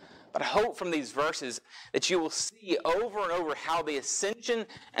about, but I hope from these verses that you will see over and over how the ascension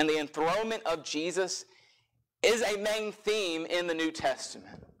and the enthronement of Jesus is a main theme in the New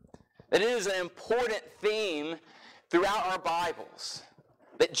Testament. That it is an important theme throughout our Bibles.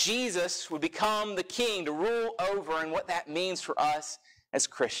 That Jesus would become the king to rule over, and what that means for us as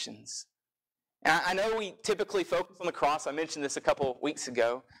Christians. And I know we typically focus on the cross. I mentioned this a couple weeks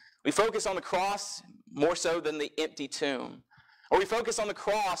ago. We focus on the cross more so than the empty tomb. Or we focus on the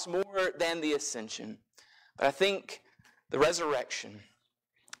cross more than the ascension. But I think the resurrection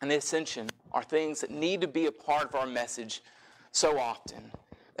and the ascension are things that need to be a part of our message so often.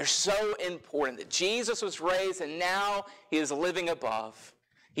 They're so important that Jesus was raised and now He is living above.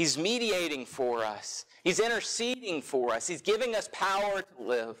 He's mediating for us. He's interceding for us. He's giving us power to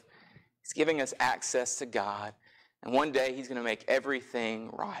live. He's giving us access to God. And one day He's going to make everything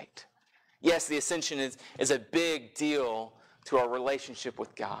right. Yes, the ascension is a big deal to our relationship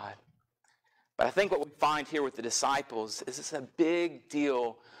with God. But I think what we find here with the disciples is it's a big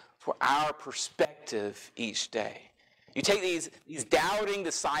deal for our perspective each day. You take these doubting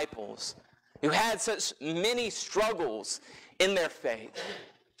disciples who had such many struggles in their faith.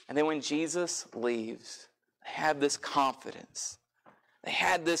 And then when Jesus leaves, they have this confidence. They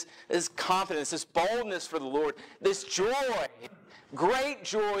had this confidence, this boldness for the Lord, this joy, great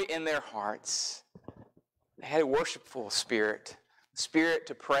joy in their hearts. They had a worshipful spirit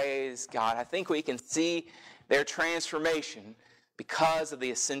to praise God. I think we can see their transformation because of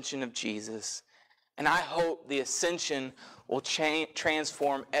the ascension of Jesus. And I hope the ascension will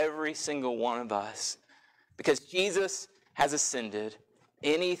transform every single one of us. Because Jesus has ascended,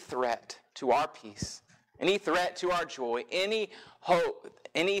 any threat to our peace, any threat to our joy, any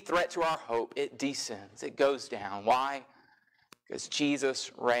threat to our hope, it descends. It goes down. Why? Because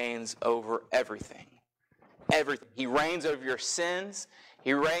Jesus reigns over everything. Everything. He reigns over your sins.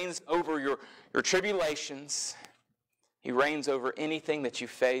 He reigns over your tribulations. He reigns over anything that you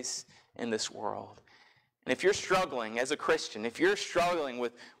face in this world. And if you're struggling as a Christian, if you're struggling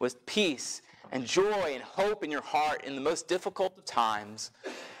with peace and joy and hope in your heart in the most difficult of times,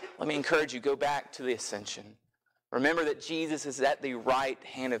 let me encourage you, go back to the ascension. Remember that Jesus is at the right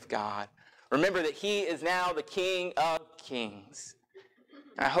hand of God. Remember that He is now the King of Kings.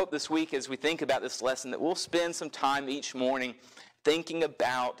 And I hope this week as we think about this lesson that we'll spend some time each morning thinking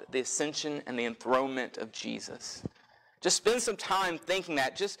about the ascension and the enthronement of Jesus. Just spend some time thinking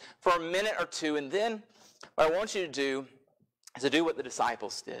that just for a minute or two, and then what I want you to do is to do what the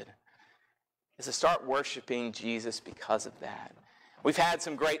disciples did. is to start worshiping Jesus because of that. We've had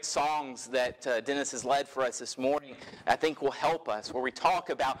some great songs that Dennis has led for us this morning I think will help us, where we talk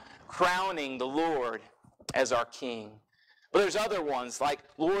about crowning the Lord as our King. But there's other ones like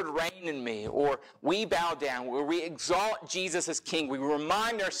Lord Reign in Me, or We Bow Down, where we exalt Jesus as King. We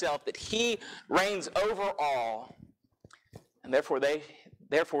remind ourselves that He reigns over all, and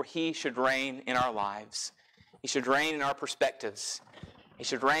therefore He should reign in our lives. He should reign in our perspectives. He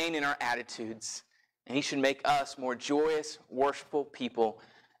should reign in our attitudes. And He should make us more joyous, worshipful people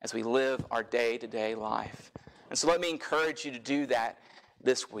as we live our day-to-day life. And so let me encourage you to do that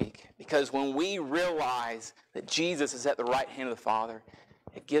this week. Because when we realize that Jesus is at the right hand of the Father,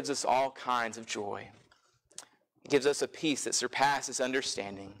 it gives us all kinds of joy. It gives us a peace that surpasses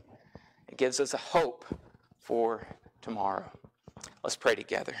understanding. It gives us a hope for tomorrow. Let's pray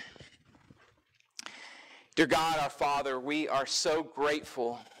together. Dear God, our Father, we are so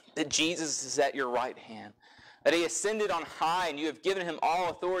grateful that Jesus is at your right hand, that He ascended on high and you have given Him all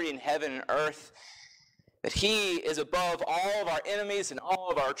authority in heaven and earth, that He is above all of our enemies and all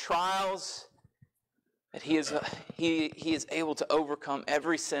of our trials, that He is able to overcome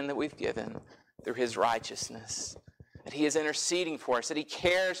every sin that we've given through His righteousness, that He is interceding for us, that He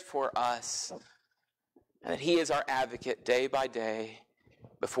cares for us, and that He is our advocate day by day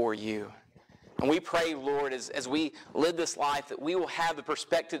before you. And we pray, Lord, as we live this life, that we will have the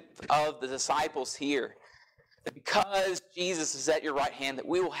perspective of the disciples here. That because Jesus is at your right hand, that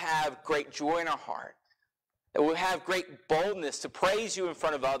we will have great joy in our heart. That we'll have great boldness to praise you in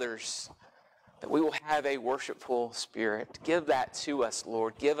front of others. That we will have a worshipful spirit. Give that to us,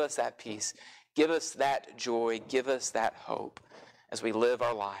 Lord. Give us that peace. Give us that joy. Give us that hope as we live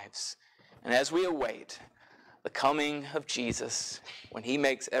our lives. And as we await the coming of Jesus, when He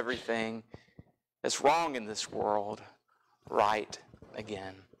makes everything that's wrong in this world right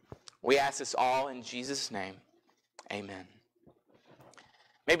again. We ask this all in Jesus' name. Amen.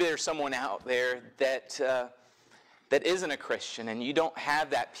 Maybe there's someone out there that isn't a Christian, and you don't have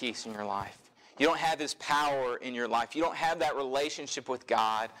that peace in your life. You don't have His power in your life. You don't have that relationship with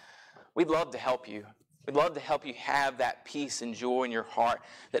God. We'd love to help you. We'd love to help you have that peace and joy in your heart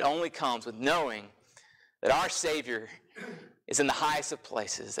that only comes with knowing that our Savior is in the highest of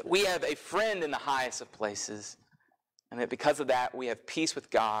places, that we have a friend in the highest of places, and that because of that we have peace with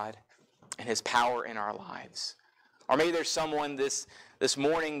God and His power in our lives. Or maybe there's someone this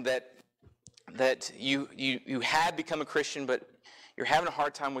morning that you had become a Christian, but you're having a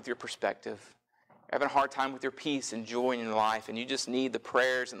hard time with your perspective. You're having a hard time with your peace and joy in your life, and you just need the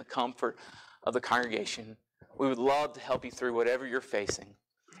prayers and the comfort of the congregation. We would love to help you through whatever you're facing.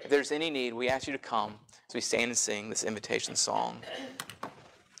 If there's any need, we ask you to come as we stand and sing this invitation song.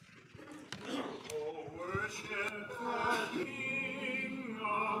 Oh, worship the King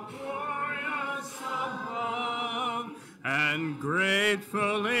of glorious above, and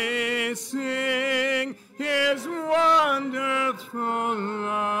gratefully sing His wonderful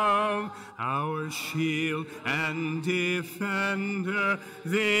love. Our shield and defender,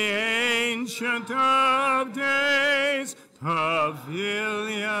 the Ancient of Days,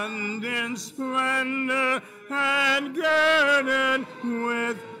 pavilioned in splendor and girded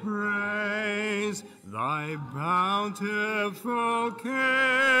with praise. Thy bountiful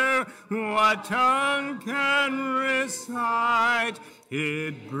care, what tongue can recite?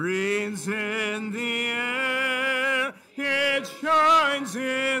 It breathes in the air, it shines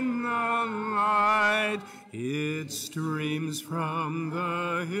in the light. It streams from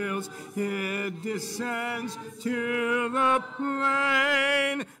the hills, it descends to the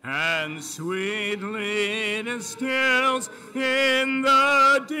plain, and sweetly distills in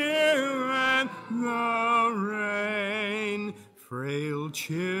the dew and the rain. Frail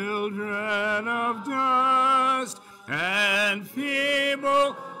children of dust, and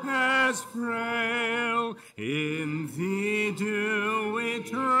feeble as frail, in Thee do we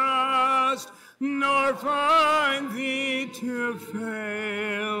trust, nor find Thee to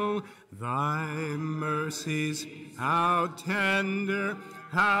fail. Thy mercies, how tender,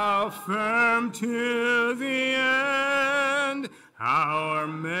 how firm to the end, our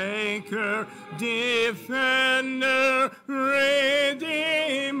Maker, Defender,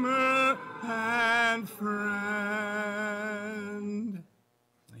 Redeemer, and Friend.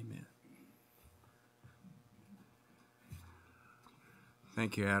 Amen.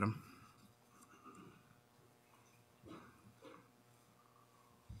 Thank you, Adam.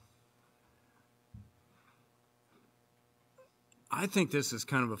 I think this is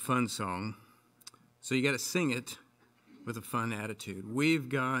kind of a fun song, so you got to sing it with a fun attitude. We've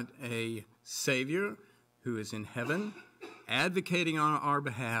got a Savior who is in heaven, advocating on our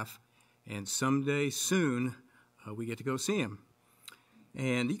behalf, and someday soon we get to go see him.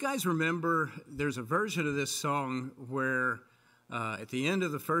 And you guys remember there's a version of this song where at the end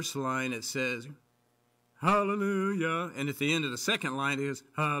of the first line it says, hallelujah, and at the end of the second line it is,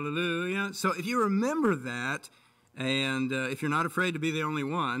 hallelujah. So if you remember that, and if you're not afraid to be the only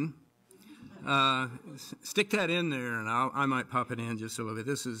one, stick that in there, and I might pop it in just a little bit.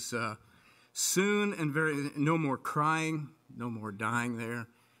 This is soon and no more crying, no more dying there.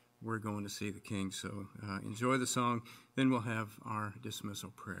 We're going to see the King, so enjoy the song. Then we'll have our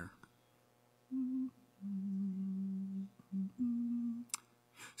dismissal prayer.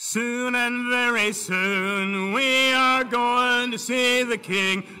 Soon and very soon we are going to see the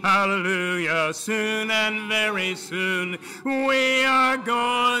King. Hallelujah. Soon and very soon we are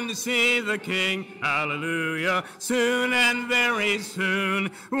going to see the King. Hallelujah. Soon and very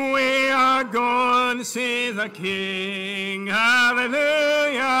soon we are going to see the King.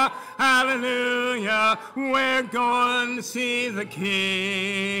 Hallelujah. Hallelujah. We're going to see the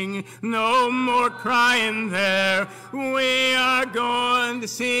King. No more crying there. We are going to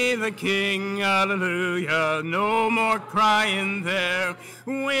see the King. Hallelujah. No more crying there.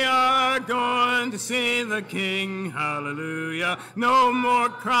 We are going to see the King. Hallelujah. No more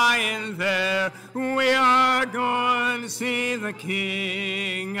crying there. We are going to see the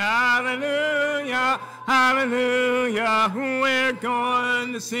King. Hallelujah. Hallelujah. We're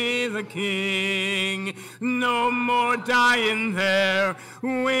going to see the King. No more dying there.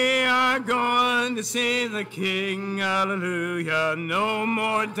 We are going to see the King. Hallelujah. No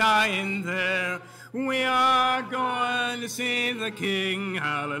more dying there. We are going to see the King.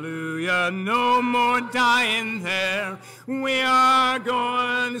 Hallelujah. No more dying there. We are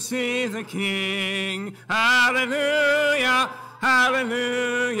going to see the King. Hallelujah.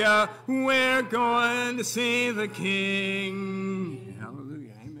 Hallelujah. We're going to see the King.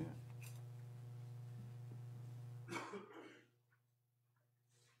 Hallelujah. Amen.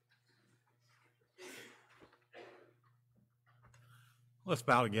 Let's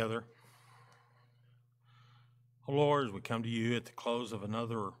bow together. Oh Lord, as we come to you at the close of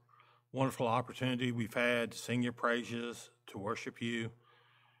another wonderful opportunity we've had to sing your praises, to worship you,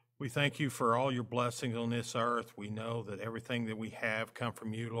 we thank you for all your blessings on this earth. We know that everything that we have come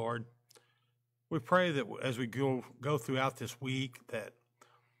from you, Lord. We pray that as we go throughout this week, that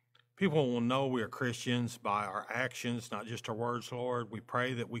people will know we are Christians by our actions, not just our words, Lord. We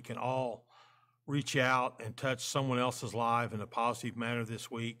pray that we can all reach out and touch someone else's life in a positive manner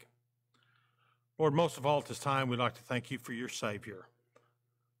this week. Lord, most of all at this time, we'd like to thank you for your Savior.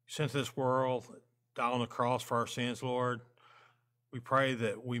 You sent to this world, died on the cross for our sins, Lord. We pray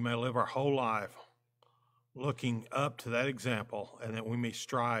that we may live our whole life looking up to that example and that we may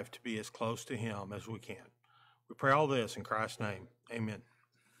strive to be as close to him as we can. We pray all this in Christ's name. Amen.